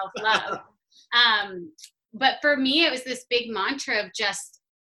journey to self-love. But for me, it was this big mantra of just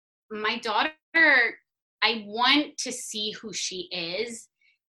my daughter, I want to see who she is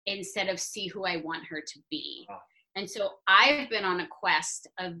instead of see who I want her to be. Wow. And so I've been on a quest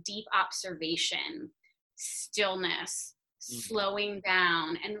of deep observation, stillness, Mm. slowing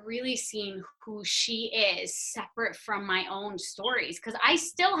down, and really seeing who she is separate from my own stories. Because I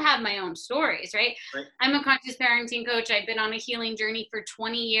still have my own stories, right? Right. I'm a conscious parenting coach. I've been on a healing journey for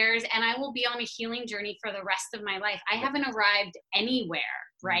 20 years, and I will be on a healing journey for the rest of my life. I haven't arrived anywhere,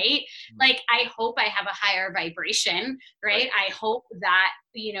 right? Like, I hope I have a higher vibration, right? I hope that,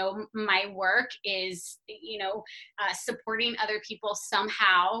 you know, my work is, you know, supporting other people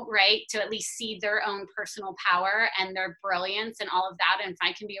somehow, right? To at least see their own personal power and their brilliance and all of that. And if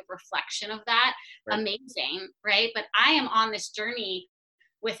I can be a reflection of that, Right. amazing, right? But I am on this journey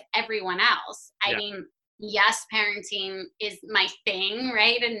with everyone else. I Yeah. mean, yes, parenting is my thing,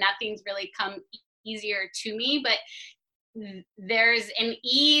 right? And nothing's really come easier to me, but there's an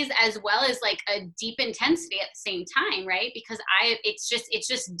ease as well as like a deep intensity at the same time, right? Because it's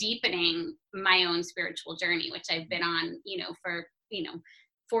just deepening my own spiritual journey, which I've been on, you know, for, you know,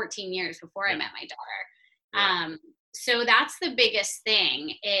 14 years before I Yeah. met my daughter. Yeah. So that's the biggest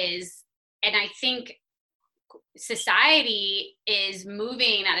thing is, and I think society is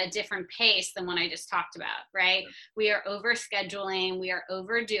moving at a different pace than what I just talked about, right? We are overscheduling, we are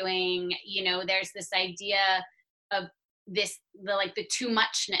overdoing, you know, there's this idea of the too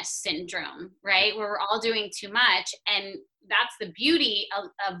muchness syndrome, right? Where we're all doing too much. And that's the beauty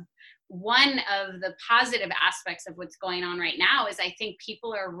of one of the positive aspects of what's going on right now is I think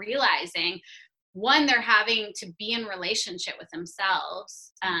people are realizing one, they're having to be in relationship with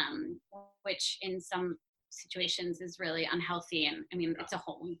themselves, which in some situations is really unhealthy. And I mean, it's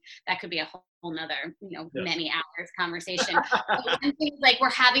that could be a whole nother, you know, Yes. many hours conversation. But one thing, like we're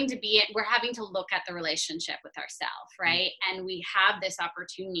having to look at the relationship with ourselves, right? And we have this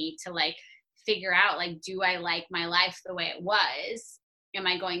opportunity to like figure out, like, do I like my life the way it was? Am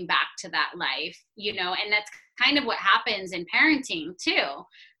I going back to that life? You know, and that's kind of what happens in parenting too,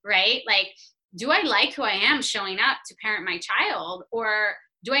 right? Like, do I like who I am showing up to parent my child, or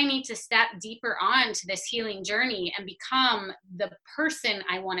do I need to step deeper onto this healing journey and become the person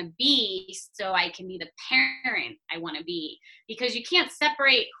I want to be so I can be the parent I want to be? Because you can't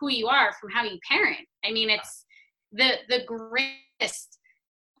separate who you are from how you parent. I mean, it's the greatest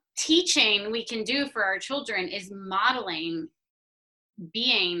teaching we can do for our children is modeling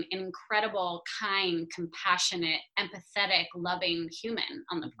being an incredible, kind, compassionate, empathetic, loving human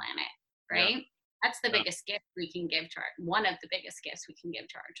on the planet, right? Yeah. That's the Yeah. biggest gift we can give to one of the biggest gifts we can give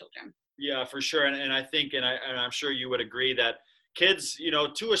to our children. Yeah, for sure. And I think, and I'm sure you would agree that kids, you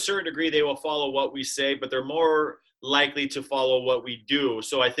know, to a certain degree, they will follow what we say, but they're more likely to follow what we do.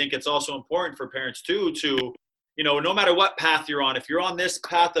 So I think it's also important for parents too, to, you know, no matter what path you're on, if you're on this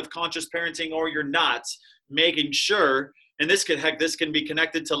path of conscious parenting or you're not, making sure, and this can be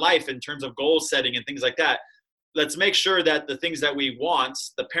connected to life in terms of goal setting and things like that. Let's make sure that the things that we want,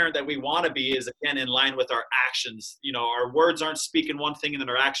 the parent that we want to be, is again in line with our actions. You know, our words aren't speaking one thing and then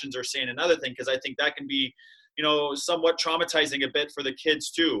our actions are saying another thing, because I think that can be, you know, somewhat traumatizing a bit for the kids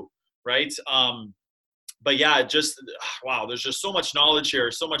too, right? But yeah, just wow, there's just so much knowledge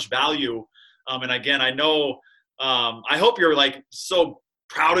here, so much value. And again, I know, I hope you're like so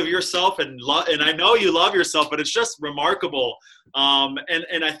proud of yourself and I know you love yourself, but it's just remarkable.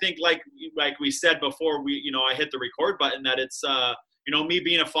 And I think like we said before we, you know, I hit the record button, that it's, you know, me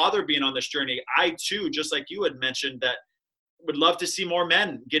being a father, being on this journey, I too, just like you had mentioned, that would love to see more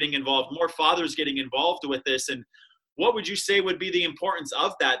men getting involved, more fathers getting involved with this. And what would you say would be the importance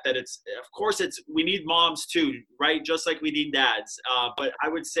of that? That it's, of course, we need moms too, right? Just like we need dads. But I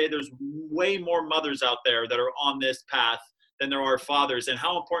would say there's way more mothers out there that are on this path than there are fathers. And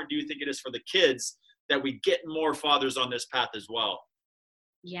how important do you think it is for the kids that we get more fathers on this path as well?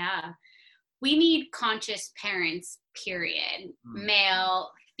 Yeah. We need conscious parents, period. Male,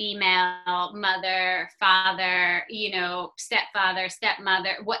 female, mother, father, stepfather,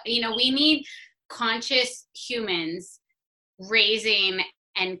 stepmother. We need conscious humans raising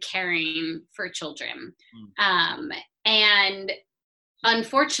and caring for children. And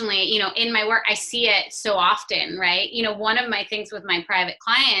unfortunately, in my work, I see it so often, right? One of my things with my private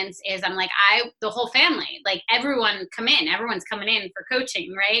clients is I'm like, the whole family, like everyone's coming in for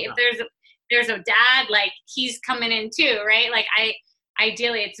coaching, right? Yeah. If there's a dad, like he's coming in too, right? Like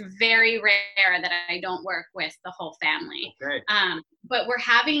ideally it's very rare that I don't work with the whole family. Okay. But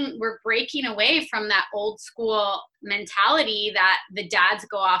we're breaking away from that old school mentality that the dads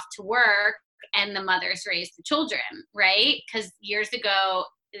go off to work and the mothers raise the children, right? Because years ago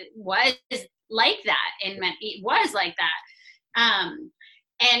it was like that,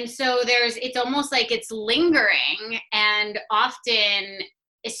 and so it's almost like it's lingering, and often,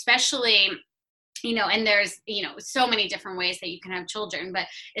 especially, and there's, so many different ways that you can have children, but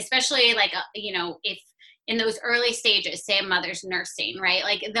especially like, if in those early stages, say a mother's nursing, right?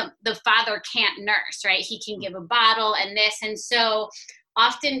 Like the father can't nurse, right? He can give a bottle and this. And so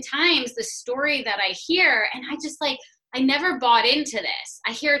oftentimes the story that I hear, and I never bought into this.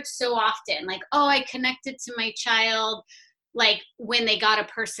 I hear it so often, like, oh, I connected to my child, like when they got a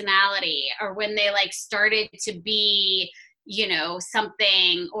personality, or when they like started to be,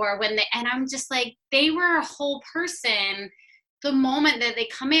 something, or and I'm just like, they were a whole person the moment that they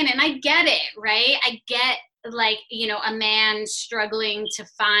come in. And I get it, right? I get, like, a man struggling to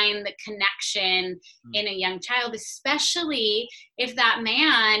find the connection in a young child, especially if that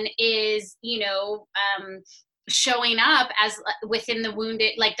man is, showing up as within the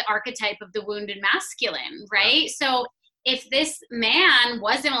wounded, like the archetype of the wounded masculine, right? Yeah. So if this man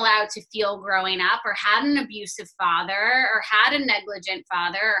wasn't allowed to feel growing up, or had an abusive father, or had a negligent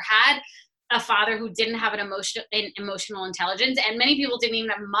father, or had a father who didn't have an emotional intelligence, and many people didn't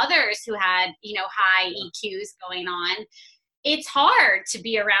even have mothers who had, high EQs going on, it's hard to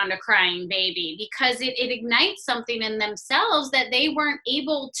be around a crying baby, because it ignites something in themselves that they weren't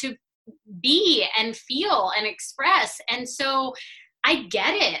able to be and feel and express. And so I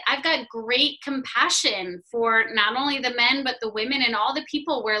get it. I've got great compassion for not only the men, but the women and all the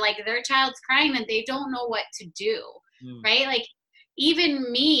people where like their child's crying and they don't know what to do, right? Like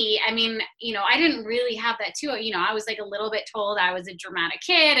even me, I mean, I didn't really have that too. I was like a little bit told I was a dramatic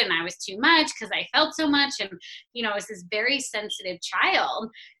kid and I was too much because I felt so much. And, I was this very sensitive child.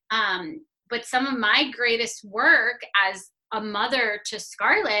 But some of my greatest work as a mother to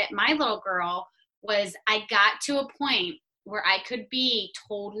Scarlett, my little girl, was I got to a point where I could be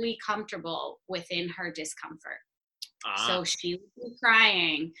totally comfortable within her discomfort. So she would be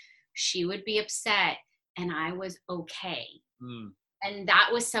crying, she would be upset, and I was okay. And that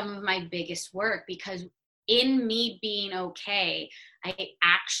was some of my biggest work, because in me being okay, I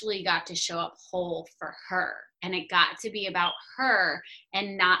actually got to show up whole for her. And it got to be about her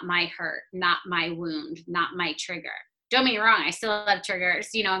and not my hurt, not my wound, not my trigger. Don't get me wrong, I still have triggers,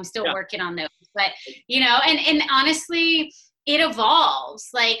 I'm still working on those, but, and honestly, it evolves.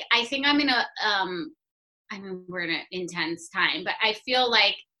 Like, I think I'm in we're in an intense time, but I feel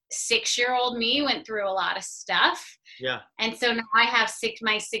like 6-year-old me went through a lot of stuff. Yeah. And so now I have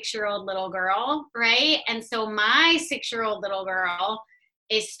my 6-year-old little girl, right? And so my 6-year-old little girl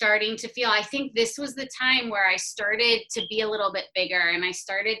is starting to feel, I think this was the time where I started to be a little bit bigger and I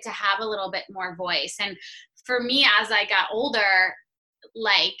started to have a little bit more voice. And for me, as I got older,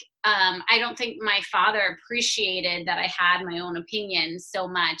 like, I don't think my father appreciated that I had my own opinions so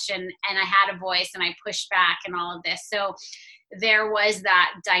much, and I had a voice and I pushed back and all of this. So there was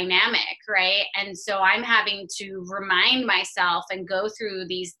that dynamic, right? And so I'm having to remind myself and go through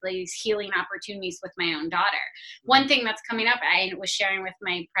these healing opportunities with my own daughter. One thing that's coming up, I was sharing with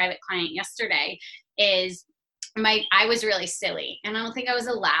my private client yesterday, is I was really silly, and I don't think I was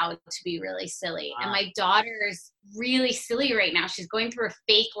allowed to be really silly. Wow. And my daughter's really silly right now. She's going through a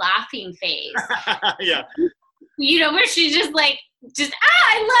fake laughing phase. Yeah. Where she's just like,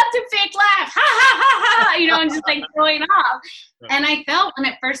 I love to fake laugh. Ha ha ha ha, and just like going off. Right. And I felt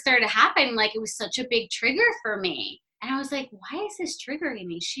when it first started to happen, like it was such a big trigger for me. And I was like, why is this triggering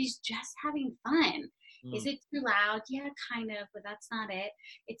me? She's just having fun. Is it too loud? Yeah, kind of, but that's not it.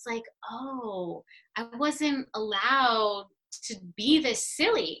 It's like, oh, I wasn't allowed to be this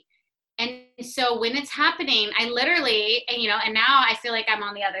silly. And so when it's happening, I literally, and now I feel like I'm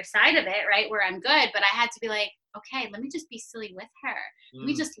on the other side of it, right, where I'm good, but I had to be like, okay, let me just be silly with her. Let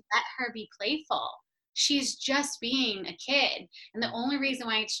me just let her be playful. she's just being a kid. And the only reason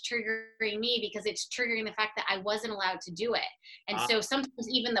why it's triggering me, because it's triggering the fact that I wasn't allowed to do it. And so sometimes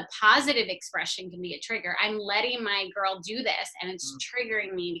even the positive expression can be a trigger. I'm letting my girl do this and it's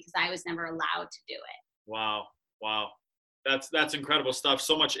triggering me because I was never allowed to do it. Wow. That's incredible stuff.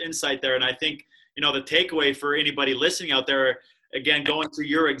 So much insight there. And I think, the takeaway for anybody listening out there, again, going to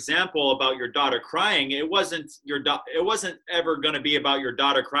your example about your daughter crying, it wasn't ever going to be about your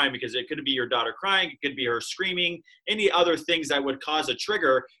daughter crying, because it could be your daughter crying, it could be her screaming, any other things that would cause a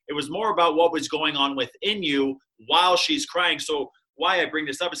trigger. It was more about what was going on within you while she's crying. So why I bring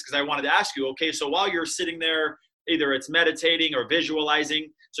this up is because I wanted to ask you, okay, so while you're sitting there, either it's meditating or visualizing,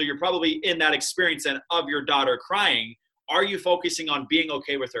 so you're probably in that experience of your daughter crying. Are you focusing on being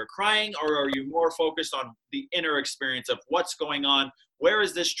okay with her crying, or are you more focused on the inner experience of what's going on? Where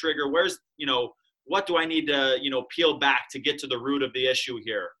is this trigger? What do I need to, peel back to get to the root of the issue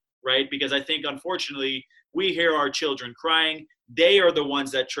here, right? Because I think, unfortunately, we hear our children crying. They are the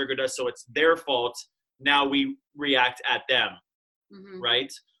ones that triggered us, so it's their fault. Now we react at them,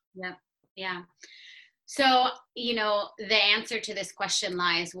 right? Yeah. So, the answer to this question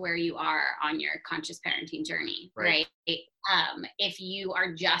lies where you are on your conscious parenting journey, right? If you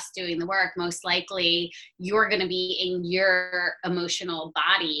are just doing the work, most likely you're going to be in your emotional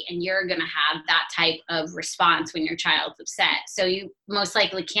body and you're going to have that type of response when your child's upset. So you most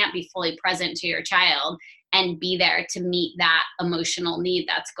likely can't be fully present to your child and be there to meet that emotional need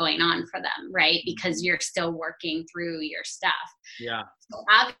that's going on for them, right? Because you're still working through your stuff. Yeah. So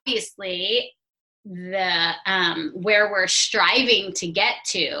obviously, where we're striving to get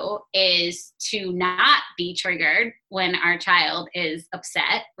to is to not be triggered when our child is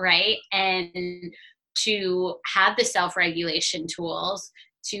upset, right? And to have the self-regulation tools,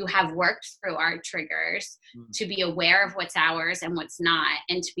 to have worked through our triggers, to be aware of what's ours and what's not,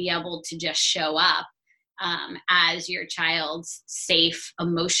 and to be able to just show up as your child's safe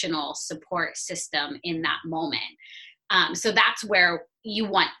emotional support system in that moment. So that's where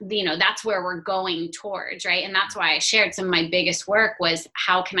that's where we're going towards, right? And that's why I shared some of my biggest work was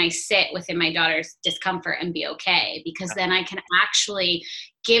how can I sit within my daughter's discomfort and be okay? Because then I can actually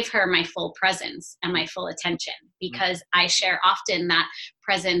give her my full presence and my full attention, because I share often that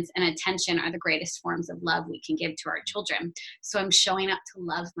presence and attention are the greatest forms of love we can give to our children. So I'm showing up to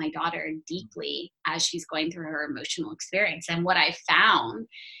love my daughter deeply as she's going through her emotional experience. And what I found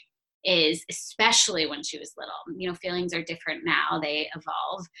is, especially when she was little, feelings are different now, they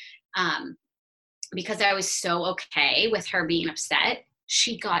evolve. Because I was so okay with her being upset,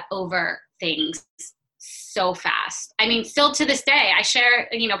 she got over things so fast. I mean, still to this day, I share,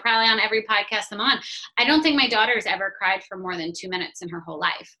 probably on every podcast I'm on, I don't think my daughter's ever cried for more than 2 minutes in her whole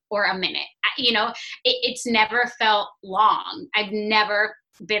life, or a minute. It's never felt long. I've never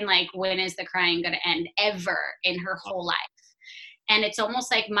been like, when is the crying going to end, ever in her whole life. And it's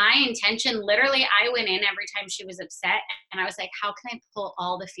almost like my intention, literally, I went in every time she was upset and I was like, how can I pull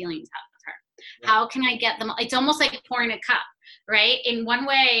all the feelings out of her? Yeah. How can I get them? It's almost like pouring a cup, right? In one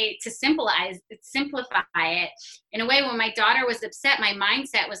way to simplify it, in a way, when my daughter was upset, my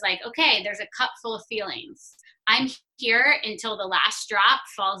mindset was like, okay, there's a cup full of feelings. I'm here until the last drop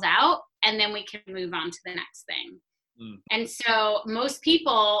falls out, and then we can move on to the next thing. And so most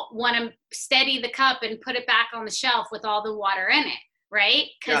people want to steady the cup and put it back on the shelf with all the water in it, right?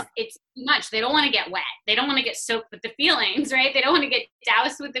 Because it's too much. They don't want to get wet. They don't want to get soaked with the feelings, right? They don't want to get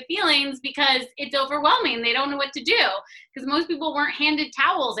doused with the feelings because it's overwhelming. They don't know what to do, because most people weren't handed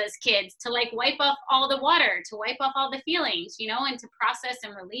towels as kids to like wipe off all the water, to wipe off all the feelings, and to process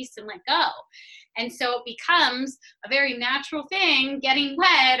and release and let go. And so it becomes a very natural thing, getting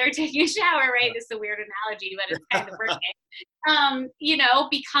wet or taking a shower, right? This is a weird analogy, but it's kind of working.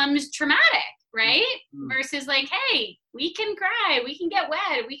 Becomes traumatic, right? Versus like, hey, we can cry, we can get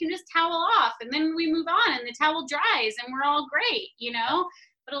wet, we can just towel off, and then we move on and the towel dries and we're all great,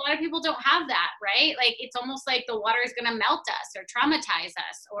 But a lot of people don't have that, right? Like, it's almost like the water is going to melt us or traumatize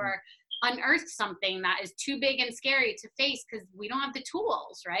us or unearth something that is too big and scary to face because we don't have the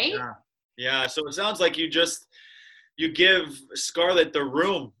tools, right? Yeah. So it sounds like you give Scarlett the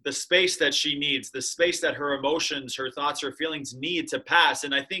room, the space that she needs, the space that her emotions, her thoughts, her feelings need to pass.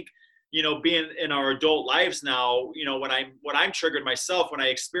 And I think, being in our adult lives now, when I'm triggered myself, when I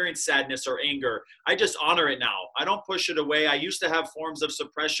experience sadness or anger, I just honor it now. I don't push it away. I used to have forms of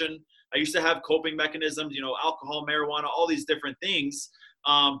suppression. I used to have coping mechanisms, alcohol, marijuana, all these different things.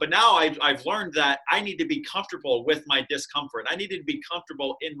 But now I've learned that I need to be comfortable with my discomfort. I need to be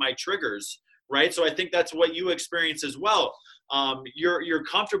comfortable in my triggers, right? So I think that's what you experience as well. You're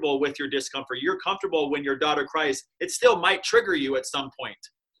comfortable with your discomfort. You're comfortable when your daughter cries. It still might trigger you at some point,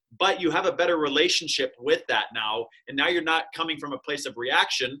 but you have a better relationship with that now. And now you're not coming from a place of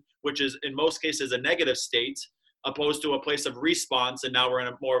reaction, which is in most cases a negative state, opposed to a place of response. And now we're in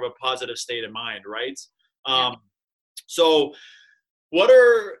a more of a positive state of mind, right? Yeah. So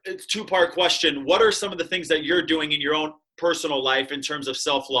it's a two-part question. What are some of the things that you're doing in your own personal life in terms of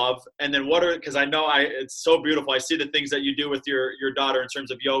self-love? And then because I know it's so beautiful. I see the things that you do with your daughter in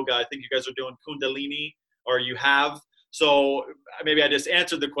terms of yoga. I think you guys are doing Kundalini, or you have. So maybe I just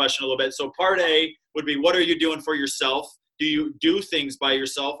answered the question a little bit. So part A would be, what are you doing for yourself? Do you do things by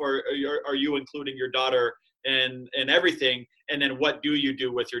yourself, or are you including your daughter in everything? And then what do you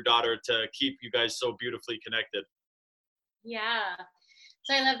do with your daughter to keep you guys so beautifully connected? Yeah.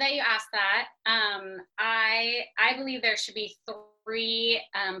 So I love that you asked that. I believe there should be three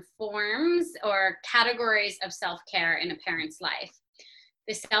forms or categories of self-care in a parent's life.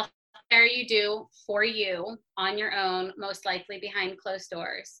 The self-care you do for you on your own, most likely behind closed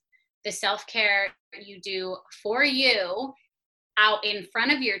doors. The self-care you do for you out in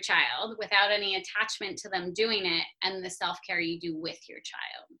front of your child without any attachment to them doing it, and the self-care you do with your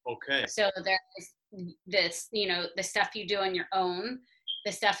child. Okay. So there's this, the stuff you do on your own,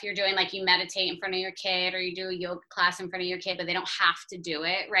 the stuff you're doing, like you meditate in front of your kid, or you do a yoga class in front of your kid, but they don't have to do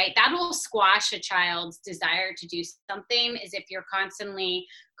it, right? That will squash a child's desire to do something, is if you're constantly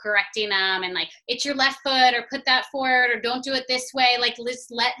correcting them and like, it's your left foot, or put that forward, or don't do it this way. Like, let's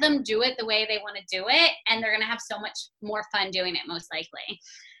let them do it the way they want to do it, and they're going to have so much more fun doing it, most likely.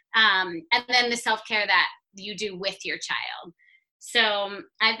 And then the self-care that you do with your child. So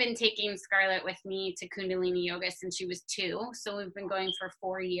I've been taking Scarlett with me to Kundalini yoga since she was 2. So we've been going for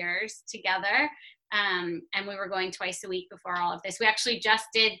 4 years together. And we were going twice a week before all of this. We actually just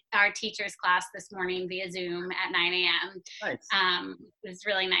did our teacher's class this morning via Zoom at 9 a.m. Nice. It was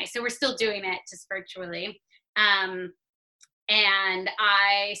really nice. So we're still doing it just virtually. And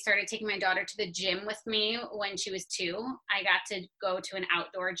I started taking my daughter to the gym with me when she was 2. I got to go to an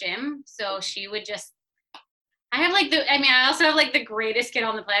outdoor gym. So she would just, I also have like the greatest kid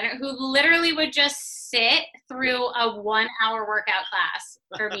on the planet who literally would just sit through a 1-hour workout class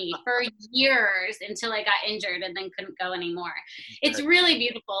for me for years until I got injured and then couldn't go anymore. It's really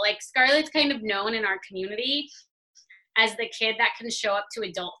beautiful. Like, Scarlett's kind of known in our community as the kid that can show up to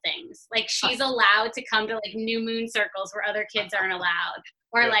adult things. Like, she's allowed to come to like new moon circles where other kids aren't allowed.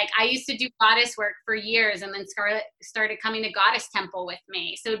 Or like, I used to do goddess work for years, and then Scarlett started coming to Goddess Temple with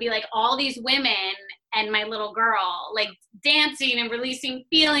me. So it'd be like all these women and my little girl, like dancing and releasing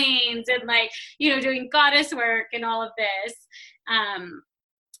feelings and like, doing goddess work and all of this.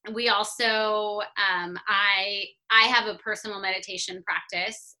 We also, I have a personal meditation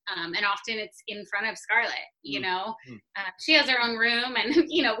practice, and often it's in front of Scarlett, she has her own room, and,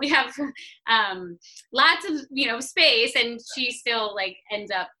 we have lots of, space, and she still like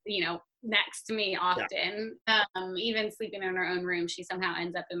ends up, next to me often. Even sleeping in her own room, she somehow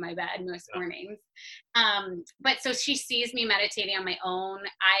ends up in my bed most mornings. But so she sees me meditating on my own.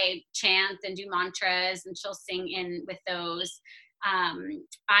 I chant and do mantras, and she'll sing in with those.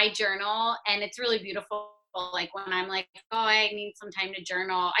 I journal, and it's really beautiful. Like, when I'm like, oh, I need some time to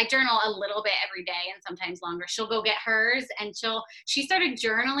journal, I journal a little bit every day and sometimes longer. She'll go get hers, and she started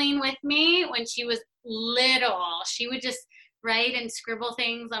journaling with me when she was little. She would just write and scribble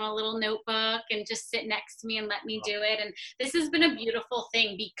things on a little notebook and just sit next to me and let me do it. And this has been a beautiful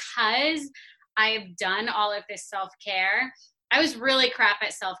thing because I have done all of this self-care. I was really crap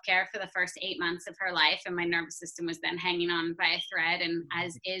at self-care for the first 8 months of her life, and my nervous system was then hanging on by a thread. And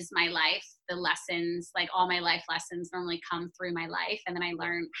as is my life, the lessons, like all my life lessons, normally come through my life, and then I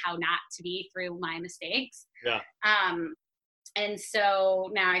learn how not to be through my mistakes. And so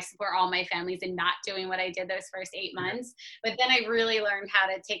now I support all my families in not doing what I did those first 8 months. But then I really learned how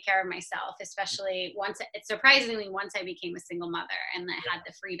to take care of myself, especially once I became a single mother, and I had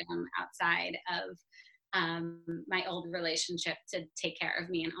the freedom outside of my old relationship to take care of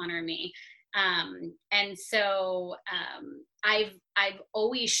me and honor me. And so I've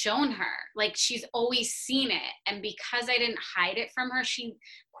always shown her, like, she's always seen it. And because I didn't hide it from her, she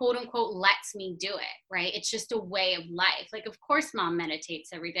quote unquote lets me do it, right? It's just a way of life. Like, of course mom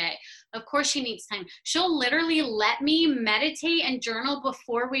meditates every day. Of course she needs time. She'll literally let me meditate and journal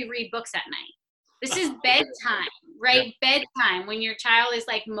before we read books at night. This is bedtime, right? Bedtime, when your child is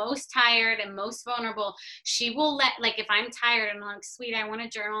like most tired and most vulnerable, she will like, if I'm tired and I'm like, sweet, I want to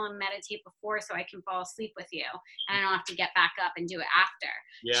journal and meditate before so I can fall asleep with you, and I don't have to get back up and do it after.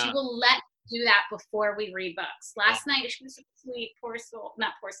 She will let do that before we read books. Last night, she was so sweet, poor soul,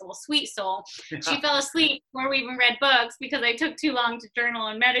 not poor soul, sweet soul. She fell asleep before we even read books because I took too long to journal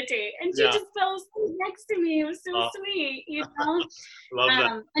and meditate. And she just fell asleep next to me. It was so sweet, you know? Love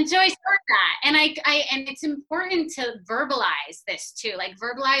that. And so I start that. And and it's important to verbalize this too, like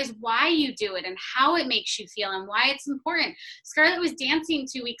verbalize why you do it and how it makes you feel and why it's important. Scarlett was dancing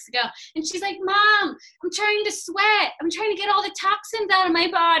 2 weeks ago and she's like, Mom, I'm trying to sweat. I'm trying to get all the toxins out of my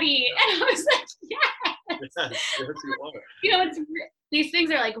body. And I was like, yes. You know, these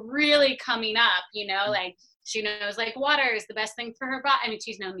things are like really coming up, you know, like she knows like water is the best thing for her body. I mean,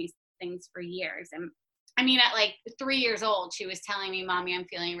 she's known these things for years. And I mean, at like 3 years old, she was telling me, Mommy, I'm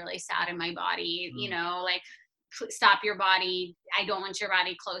feeling really sad in my body, you know, like stop your body. I don't want your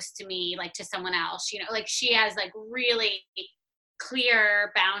body close to me, like to someone else, you know, like she has like really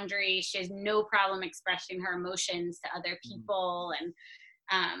clear boundaries. She has no problem expressing her emotions to other people. And,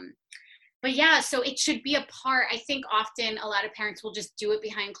 but yeah, so it should be a part. I think often a lot of parents will just do it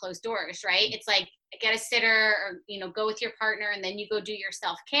behind closed doors, right? It's like get a sitter or, you know, go with your partner and then you go do your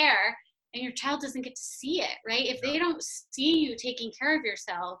self-care and your child doesn't get to see it, right? If they don't see you taking care of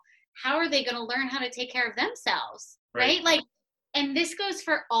yourself, how are they going to learn how to take care of themselves, right? Like, and this goes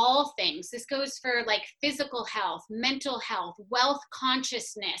for all things. This goes for like physical health, mental health, wealth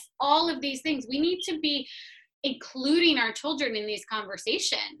consciousness, all of these things. We need to be including our children in these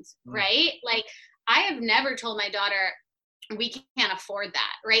conversations, right? Like I have never told my daughter, we can't afford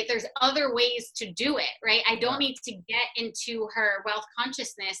that, right? There's other ways to do it, right? I don't need to get into her wealth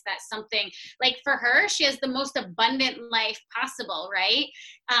consciousness. That's something like for her, she has the most abundant life possible, right?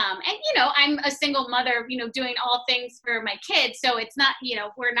 And, you know, I'm a single mother, you know, doing all things for my kids. So it's not, you know,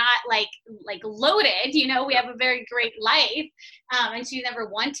 we're not like loaded, you know, we have a very great life. And she never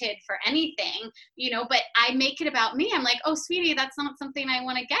wanted for anything, you know, but I make it about me. I'm like, oh, sweetie, that's not something I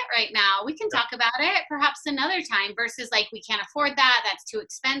want to get right now. We can talk about it perhaps another time versus like, we can't afford that. That's too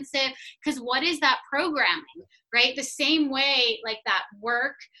expensive. Because what is that programming, right? The same way like that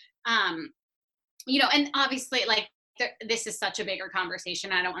work, you know, and obviously like, this is such a bigger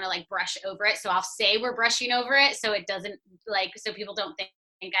conversation. I don't want to like brush over it. So I'll say we're brushing over it. So it doesn't like, so people don't think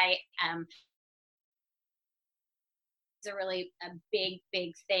I it's a really a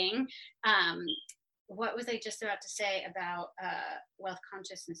big thing. What was I just about to say about wealth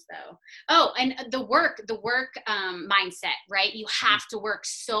consciousness though? Oh, and the work mindset, right? You have to work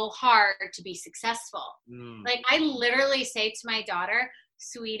so hard to be successful. Like I literally say to my daughter,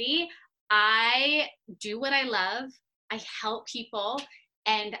 sweetie, I do what I love. I help people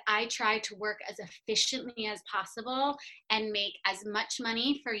and I try to work as efficiently as possible and make as much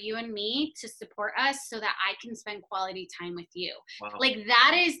money for you and me to support us so that I can spend quality time with you. Wow. Like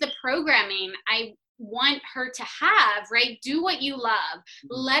that is the programming I want her to have, right? Do what you love.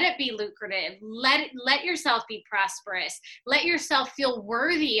 Let it be lucrative. Let yourself be prosperous. Let yourself feel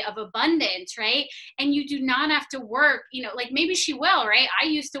worthy of abundance, right? And you do not have to work, you know, like maybe she will, right? I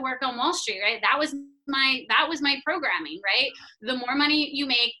used to work on Wall Street, right? That was my programming, right? The more money you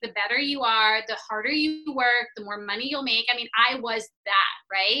make, the better you are, the harder you work, the more money you'll make. I mean, I was that,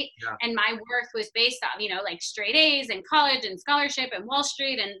 right? Yeah. And my worth was based on, you know, like straight A's and college and scholarship and Wall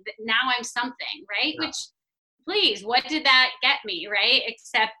Street. And now I'm something, right? Yeah. Which, please, what did that get me, right?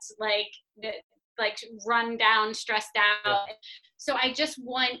 Except like run down, stressed out. Yeah. So I just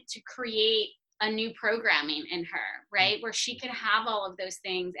want to create a new programming in her, right? Where she can have all of those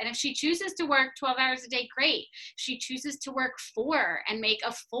things. And if she chooses to work 12 hours a day, great. If she chooses to work 4 and make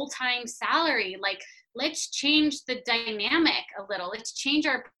a full-time salary, like let's change the dynamic a little. Let's change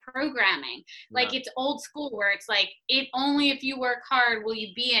our programming. Yeah. Like it's old school where it's like, only if you work hard will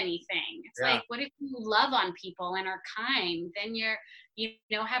you be anything. It's like, what if you love on people and are kind? Then you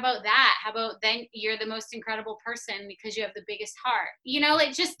know, how about that? How about then you're the most incredible person because you have the biggest heart? You know,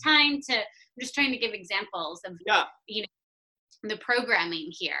 it's just I'm just trying to give examples of, you know, the programming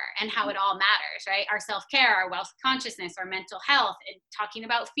here and how it all matters, right? Our self-care, our wealth consciousness, our mental health, and talking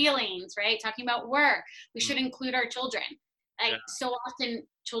about feelings, right? Talking about work. We should include our children. Like so often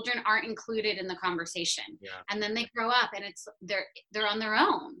children aren't included in the conversation. Yeah. And then they grow up and they're on their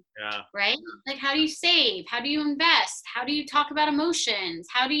own. Yeah. Right? Like how do you save? How do you invest? How do you talk about emotions?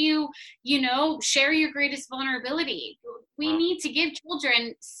 How do you know, share your greatest vulnerability? We need to give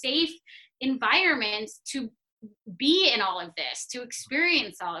children safe environments to be in all of this, to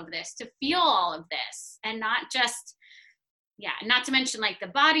experience all of this, to feel all of this, and not just not to mention like the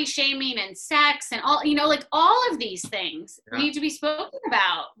body shaming and sex and all, you know, like all of these things need to be spoken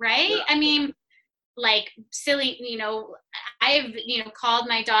about, right? I mean, like silly, I've, called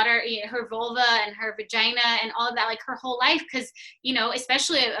my daughter, her vulva and her vagina and all of that, like her whole life. Cause,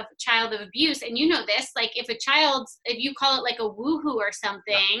 especially a child of abuse. And this, like if you call it like a woohoo or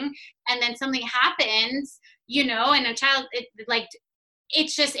something, and then something happens, and a child,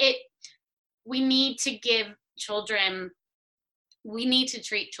 it's just, we need to give children, we need to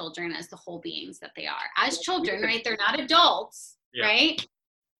treat children as the whole beings that they are, as children, right? They're not adults, right?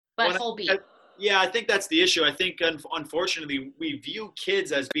 But whole beings. Yeah, I think that's the issue. I think, unfortunately, we view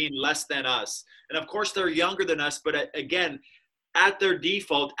kids as being less than us. And of course, they're younger than us. But again, at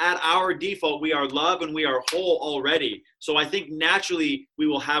our default, we are love and we are whole already. So I think naturally we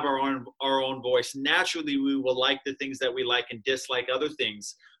will have our own voice. Naturally, we will like the things that we like and dislike other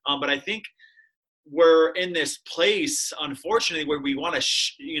things. But I think we're in this place, unfortunately, where we want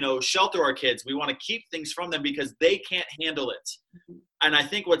to, shelter our kids. We want to keep things from them because they can't handle it. Mm-hmm. And I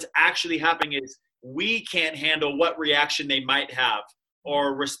think what's actually happening is we can't handle what reaction they might have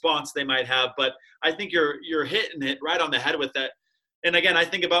or response they might have. But I think you're hitting it right on the head with that. And again, I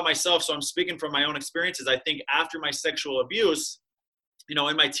think about myself, so I'm speaking from my own experiences. I think after my sexual abuse, in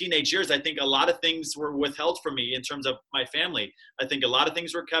my teenage years, I think a lot of things were withheld from me in terms of my family. I think a lot of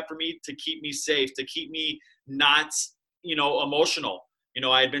things were kept from me to keep me safe, to keep me not, emotional.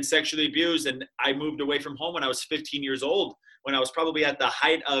 I had been sexually abused and I moved away from home when I was 15 years old, when I was probably at the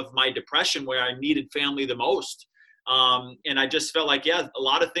height of my depression where I needed family the most. And I just felt like, a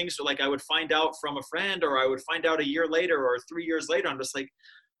lot of things were like I would find out from a friend or I would find out a year later or 3 years later. I'm just like,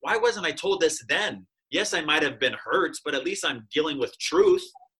 why wasn't I told this then? Yes, I might have been hurt, but at least I'm dealing with truth,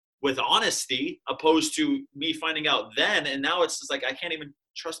 with honesty, opposed to me finding out then. And now it's just like, I can't even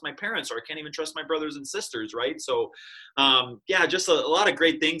trust my parents or I can't even trust my brothers and sisters, right? So, just a lot of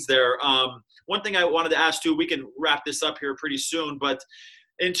great things there. One thing I wanted to ask too, we can wrap this up here pretty soon, but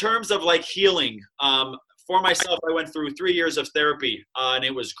in terms of like healing, for myself, I went through 3 years of therapy and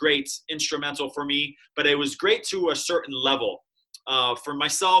it was great, instrumental for me, but it was great to a certain level. For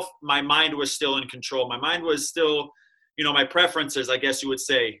myself, my mind was still in control. My mind was still, my preferences, I guess you would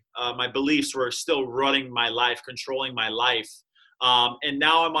say, my beliefs were still running my life, controlling my life. And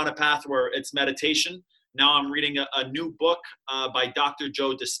now I'm on a path where it's meditation. Now I'm reading a new book by Dr.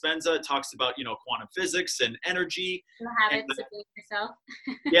 Joe Dispenza. It talks about, quantum physics and energy. The habits of being yourself.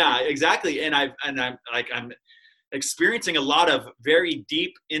 Yeah, exactly. And I'm experiencing a lot of very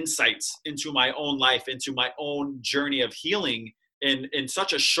deep insights into my own life, into my own journey of healing in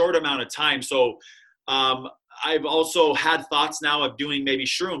such a short amount of time. So I've also had thoughts now of doing maybe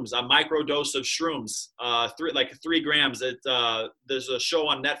shrooms, a micro dose of shrooms, 3 grams. There's a show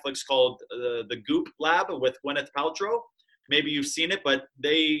on Netflix called The Goop Lab with Gwyneth Paltrow. Maybe you've seen it, but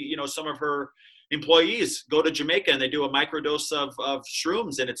they, some of her employees go to Jamaica and they do a micro dose of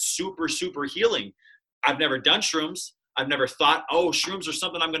shrooms, and it's super, super healing. I've never done shrooms. I've never thought, shrooms are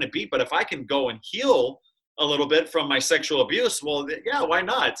something I'm going to beat, but if I can go and heal a little bit from my sexual abuse, well, yeah, why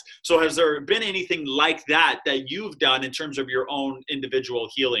not? So has there been anything like that you've done in terms of your own individual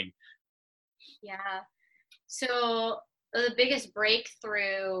healing? Yeah. So the biggest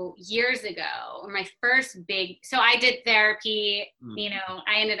breakthrough years ago, my first so I did therapy,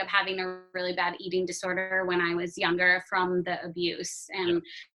 I ended up having a really bad eating disorder when I was younger from the abuse. And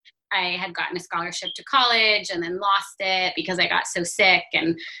I had gotten a scholarship to college and then lost it because I got so sick.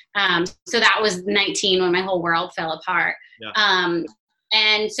 And so that was 19 when my whole world fell apart. Yeah.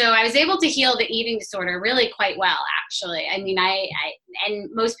 And so I was able to heal the eating disorder really quite well, actually. I mean, and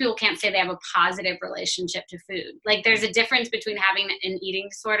most people can't say they have a positive relationship to food. Like there's a difference between having an eating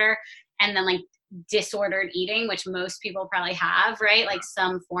disorder and then like disordered eating, which most people probably have, right? Like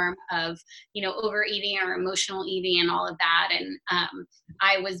some form of, overeating or emotional eating and all of that. And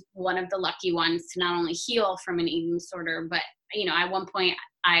I was one of the lucky ones to not only heal from an eating disorder, but, at one point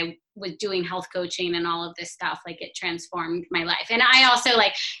I was doing health coaching and all of this stuff. Like it transformed my life. And I also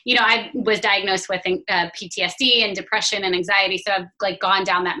I was diagnosed with PTSD and depression and anxiety. So I've like gone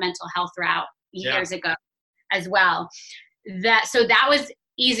down that mental health route years ago as well. So that was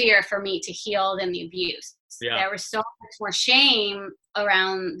easier for me to heal than the abuse. Yeah. There was so much more shame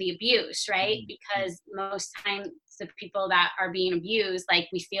around the abuse, right? Mm-hmm. Because most times the people that are being abused, like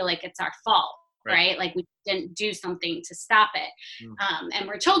we feel like it's our fault, right? Like we didn't do something to stop it. Mm-hmm. And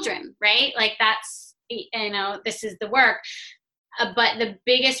we're children, right? Like that's, this is the work. But the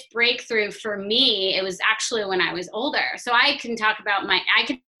biggest breakthrough for me, it was actually when I was older. So I can talk about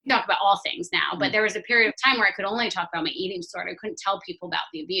all things now, but there was a period of time where I could only talk about my eating disorder. I couldn't tell people about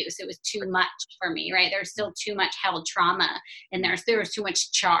the abuse. It was too much for me, right? There's still too much held trauma and there was too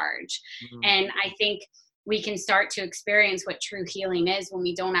much charge. Mm-hmm. And I think we can start to experience what true healing is when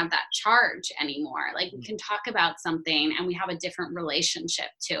we don't have that charge anymore. Like we can talk about something and we have a different relationship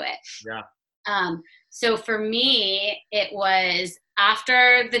to it. Yeah. So for me, it was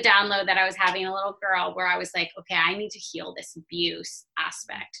after the download that I was having a little girl where I was like, okay, I need to heal this abuse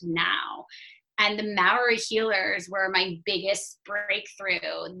aspect now. And the Maori healers were my biggest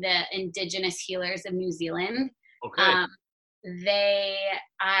breakthrough, the indigenous healers of New Zealand. Okay.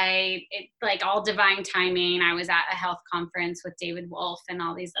 Like all divine timing. I was at a health conference with David Wolf and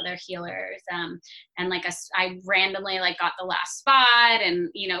all these other healers. And like I randomly like got the last spot, and,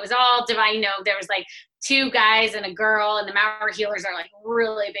 you know, it was all divine. You know, there was like 2 guys and a girl, and the Maori healers are like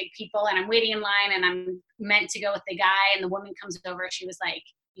really big people. And I'm waiting in line, and I'm meant to go with the guy, and the woman comes over. She was like,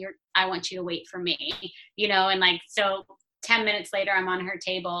 I want you to wait for me, you know? And like, so 10 minutes later, I'm on her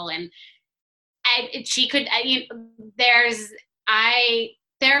table, and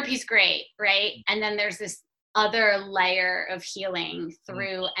therapy's great, right? And then there's this other layer of healing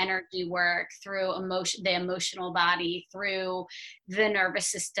through energy work, through the emotional body, through the nervous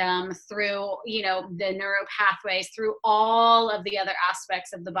system, through, you know, the neuro pathways, through all of the other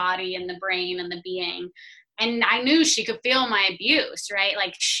aspects of the body and the brain and the being. And I knew she could feel my abuse, right?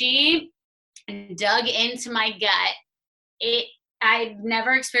 Like she dug into my gut. I'd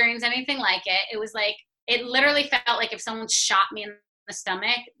never experienced anything like it. It was like, it literally felt like if someone shot me in the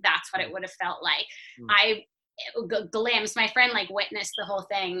stomach, that's what it would have felt like. Glimpsed, my friend like witnessed the whole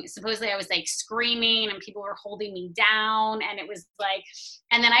thing. Supposedly I was like screaming and people were holding me down, and it was like,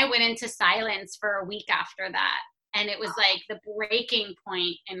 and then I went into silence for a week after that. And it was like the breaking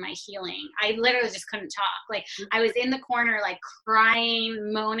point in my healing. I literally just couldn't talk. Like I was in the corner, like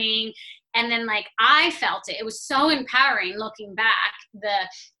crying, moaning. And then like, I felt it. It was so empowering looking back.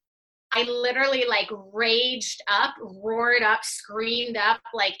 I literally like raged up, roared up, screamed up.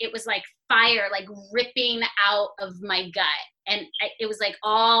 Like it was like fire, like ripping out of my gut. And it was like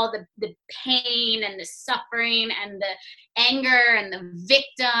all the pain and the suffering and the anger and the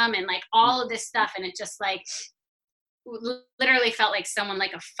victim and like all of this stuff. And it just like literally felt like someone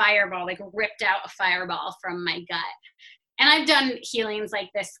like a fireball, like ripped out a fireball from my gut. And I've done healings like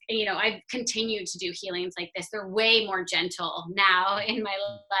this, you know, I've continued to do healings like this. They're way more gentle now in my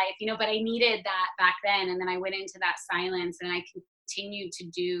life, you know, but I needed that back then. And then I went into that silence, and I continued to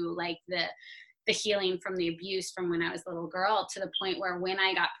do like the healing from the abuse from when I was a little girl, to the point where when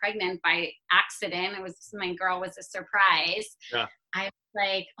I got pregnant by accident, my girl was a surprise. Yeah. I was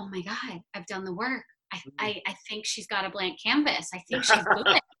like, oh my God, I've done the work. I think she's got a blank canvas. I think she's good.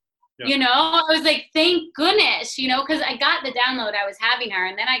 Yeah. You know, I was like, thank goodness, you know, because I got the download, I was having her,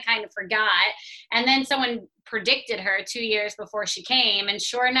 and then I kind of forgot. And then someone predicted her 2 years before she came. And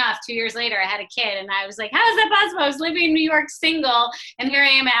sure enough, 2 years later, I had a kid. And I was like, how is that possible? I was living in New York single, and here I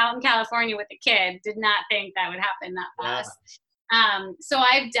am out in California with a kid. Did not think that would happen that fast. So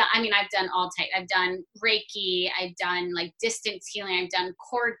I've done all type. I've done Reiki. I've done like distance healing. I've done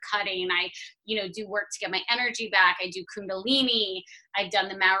cord cutting. I, you know, do work to get my energy back. I do Kundalini. I've done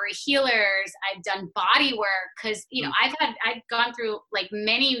the Maori healers. I've done body work. Cause you know, I've gone through like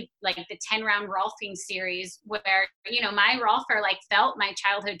many, like the 10-round Rolfing series where, you know, my Rolfer like felt my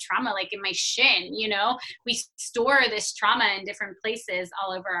childhood trauma, like in my shin, you know, we store this trauma in different places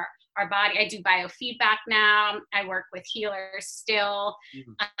all over our body. I do biofeedback now. I work with healers still.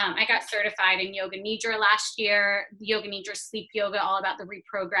 I got certified in Yoga Nidra last year. Yoga Nidra sleep yoga, all about the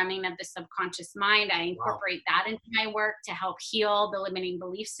reprogramming of the subconscious mind. I incorporate that into my work to help heal the limiting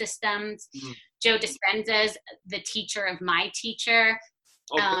belief systems. Joe Dispenza's the teacher of my teacher.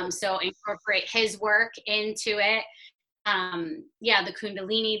 So incorporate his work into it. The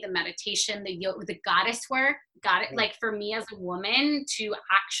Kundalini, the meditation, the yoga, the goddess work, like for me as a woman to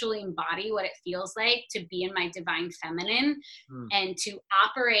actually embody what it feels like to be in my divine feminine and to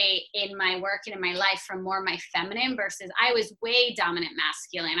operate in my work and in my life from more my feminine versus I was way dominant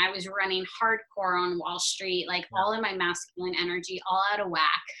masculine. I was running hardcore on Wall Street, like all of my masculine energy, all out of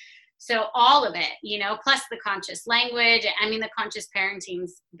whack. So all of it, you know, plus the conscious language. I mean, the conscious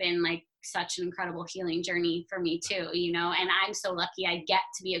parenting's been like such an incredible healing journey for me too, you know, and I'm so lucky I get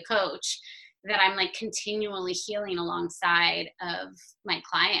to be a coach that I'm like continually healing alongside of my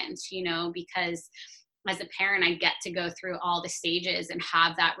clients, you know, because as a parent, I get to go through all the stages and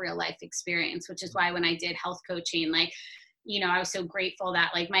have that real life experience, which is why when I did health coaching, like I was so grateful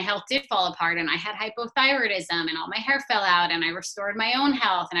that like my health did fall apart and I had hypothyroidism and all my hair fell out and I restored my own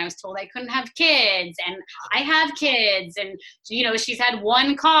health and I was told I couldn't have kids and I have kids and, she's had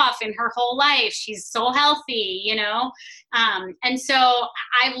one cough in her whole life. She's so healthy, and so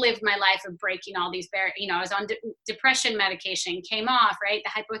I've lived my life of breaking all these barriers. I was on depression medication, came off, right?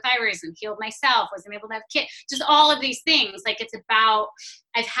 The hypothyroidism, healed myself, wasn't able to have kids, just all of these things. Like it's about,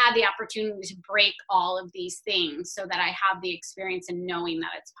 I've had the opportunity to break all of these things so that I have the experience in knowing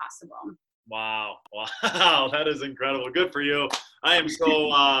that it's possible. Wow. That is incredible. Good for you. I am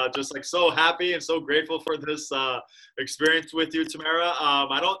so just like so happy and so grateful for this experience with you, Tamara.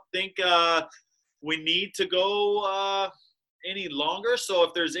 I don't think we need to go any longer. So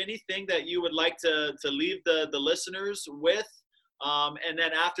if there's anything that you would like to leave the listeners with, and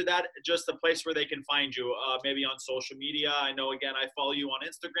then after that, just a place where they can find you, maybe on social media. I know, again, I follow you on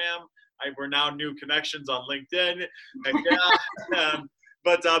Instagram. We're now new connections on LinkedIn. And yeah,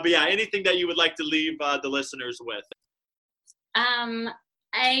 but yeah, anything that you would like to leave the listeners with?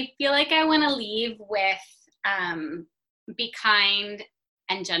 I feel like I want to leave with be kind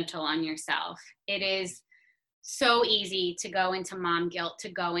and gentle on yourself. It is so easy to go into mom guilt, to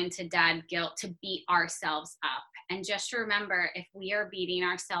go into dad guilt, to beat ourselves up. And just remember, if we are beating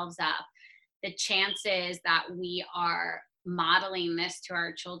ourselves up, the chances that we are modeling this to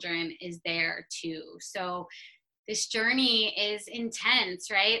our children is there too. So this journey is intense,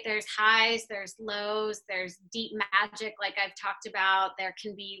 right? There's highs, there's lows, there's deep magic, like I've talked about. There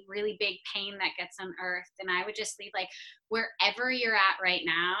can be really big pain that gets unearthed. And I would just leave like wherever you're at right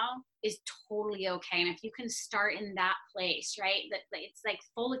now is totally okay. And if you can start in that place, right? That it's like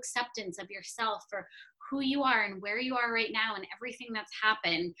full acceptance of yourself for who you are and where you are right now and everything that's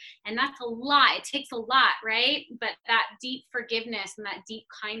happened. And that's a lot. It takes a lot, right? But that deep forgiveness and that deep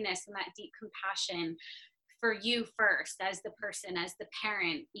kindness and that deep compassion for you first, as the person, as the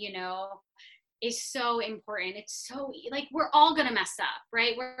parent, is so important. It's so like, we're all going to mess up,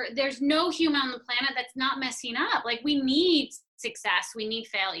 right? There's no human on the planet that's not messing up. Like we need success. We need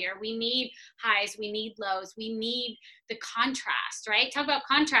failure. We need highs. We need lows. We need the contrast, right? Talk about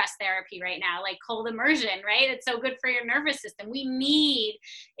contrast therapy right now, like cold immersion, right? It's so good for your nervous system.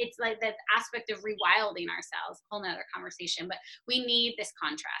 It's like that aspect of rewilding ourselves, whole nother conversation, but we need this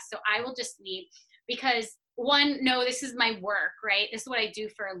contrast. So I will just leave because no, this is my work, right? This is what I do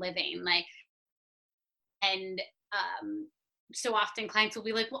for a living. Like, and so often clients will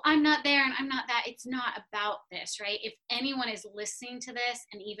be like, well, I'm not there and I'm not that. It's not about this, right? If anyone is listening to this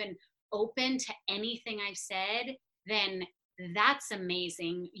and even open to anything I've said, then that's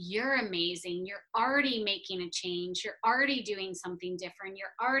amazing. You're amazing. You're already making a change. You're already doing something different.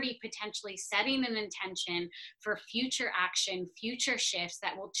 You're already potentially setting an intention for future action, future shifts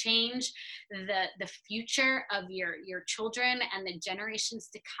that will change the future of your children and the generations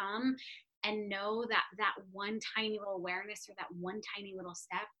to come. And know that one tiny little awareness or that one tiny little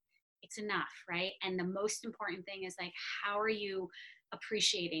step, it's enough, right? And the most important thing is like, how are you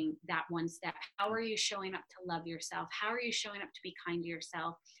appreciating that one step? How are you showing up to love yourself? How are you showing up to be kind to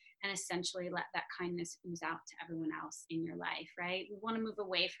yourself? And essentially let that kindness ooze out to everyone else in your life, right? We want to move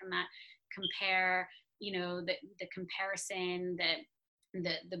away from that the comparison,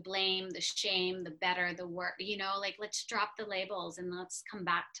 the blame, the shame, the better, the work, like let's drop the labels and let's come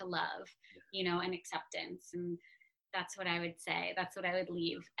back to love, and acceptance. And that's what I would say. That's what I would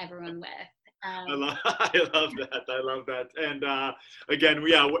leave everyone with. I love that. I love that. And again,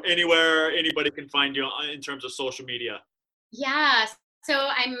 yeah, anywhere anybody can find you in terms of social media. Yeah. So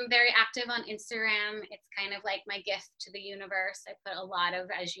I'm very active on Instagram. It's kind of like my gift to the universe. I put a lot of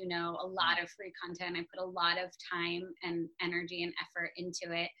free content. I put a lot of time and energy and effort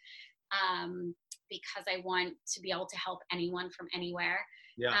into it because I want to be able to help anyone from anywhere.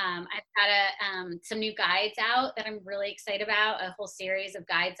 Yeah. I've got some new guides out that I'm really excited about, a whole series of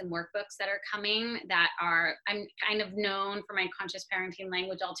guides and workbooks that are coming I'm kind of known for my conscious parenting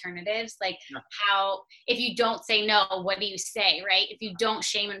language alternatives, like how, if you don't say no, what do you say, right? If you don't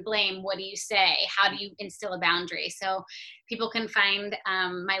shame and blame, what do you say? How do you instill a boundary? So people can find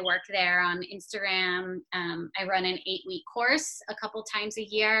my work there on Instagram. I run an 8-week course a couple times a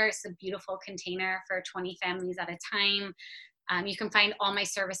year. It's a beautiful container for 20 families at a time. You can find all my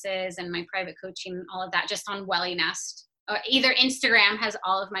services and my private coaching, all of that, just on Welly Nest. Or either Instagram has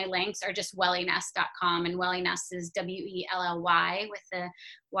all of my links or just wellynest.com. And Welly Nest is WELLY with the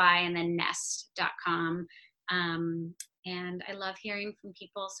Y and then nest.com. And I love hearing from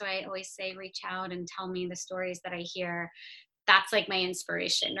people. So I always say, reach out and tell me the stories that I hear. that's like my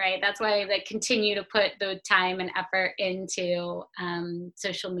inspiration, right? That's why I like continue to put the time and effort into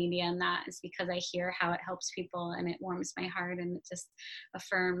social media, and that is because I hear how it helps people and it warms my heart, and it just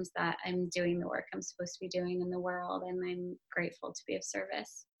affirms that I'm doing the work I'm supposed to be doing in the world, and I'm grateful to be of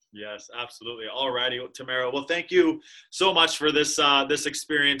service. Yes, absolutely. All righty, Tamara. Well, thank you so much for this this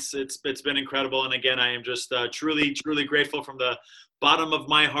experience. It's been incredible, and again, I am just truly grateful from the bottom of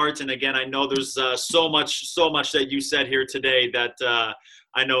my heart. And again, I know there's so much that you said here today that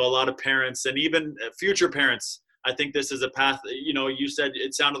I know a lot of parents and even future parents. I think this is a path. You know, you said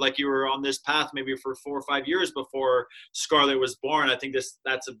it sounded like you were on this path maybe for 4 or 5 years before Scarlett was born. I think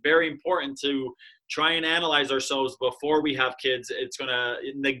that's very important to try and analyze ourselves before we have kids. It's going to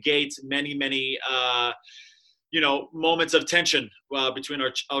negate many moments of tension between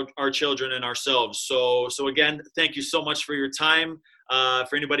our children and ourselves. So again, thank you so much for your time.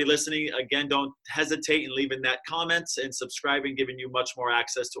 For anybody listening, again, don't hesitate in leaving that comment and subscribing, giving you much more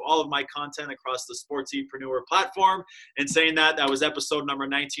access to all of my content across the Sportsepreneur platform. And saying that was episode number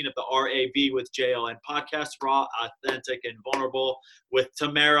 19 of the RAV with JLN podcast, Raw, Authentic, and Vulnerable, with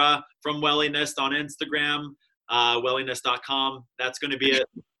Tamara from Welliness on Instagram, welliness.com. That's going to be it.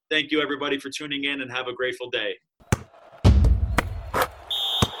 Thank you, everybody, for tuning in, and have a grateful day.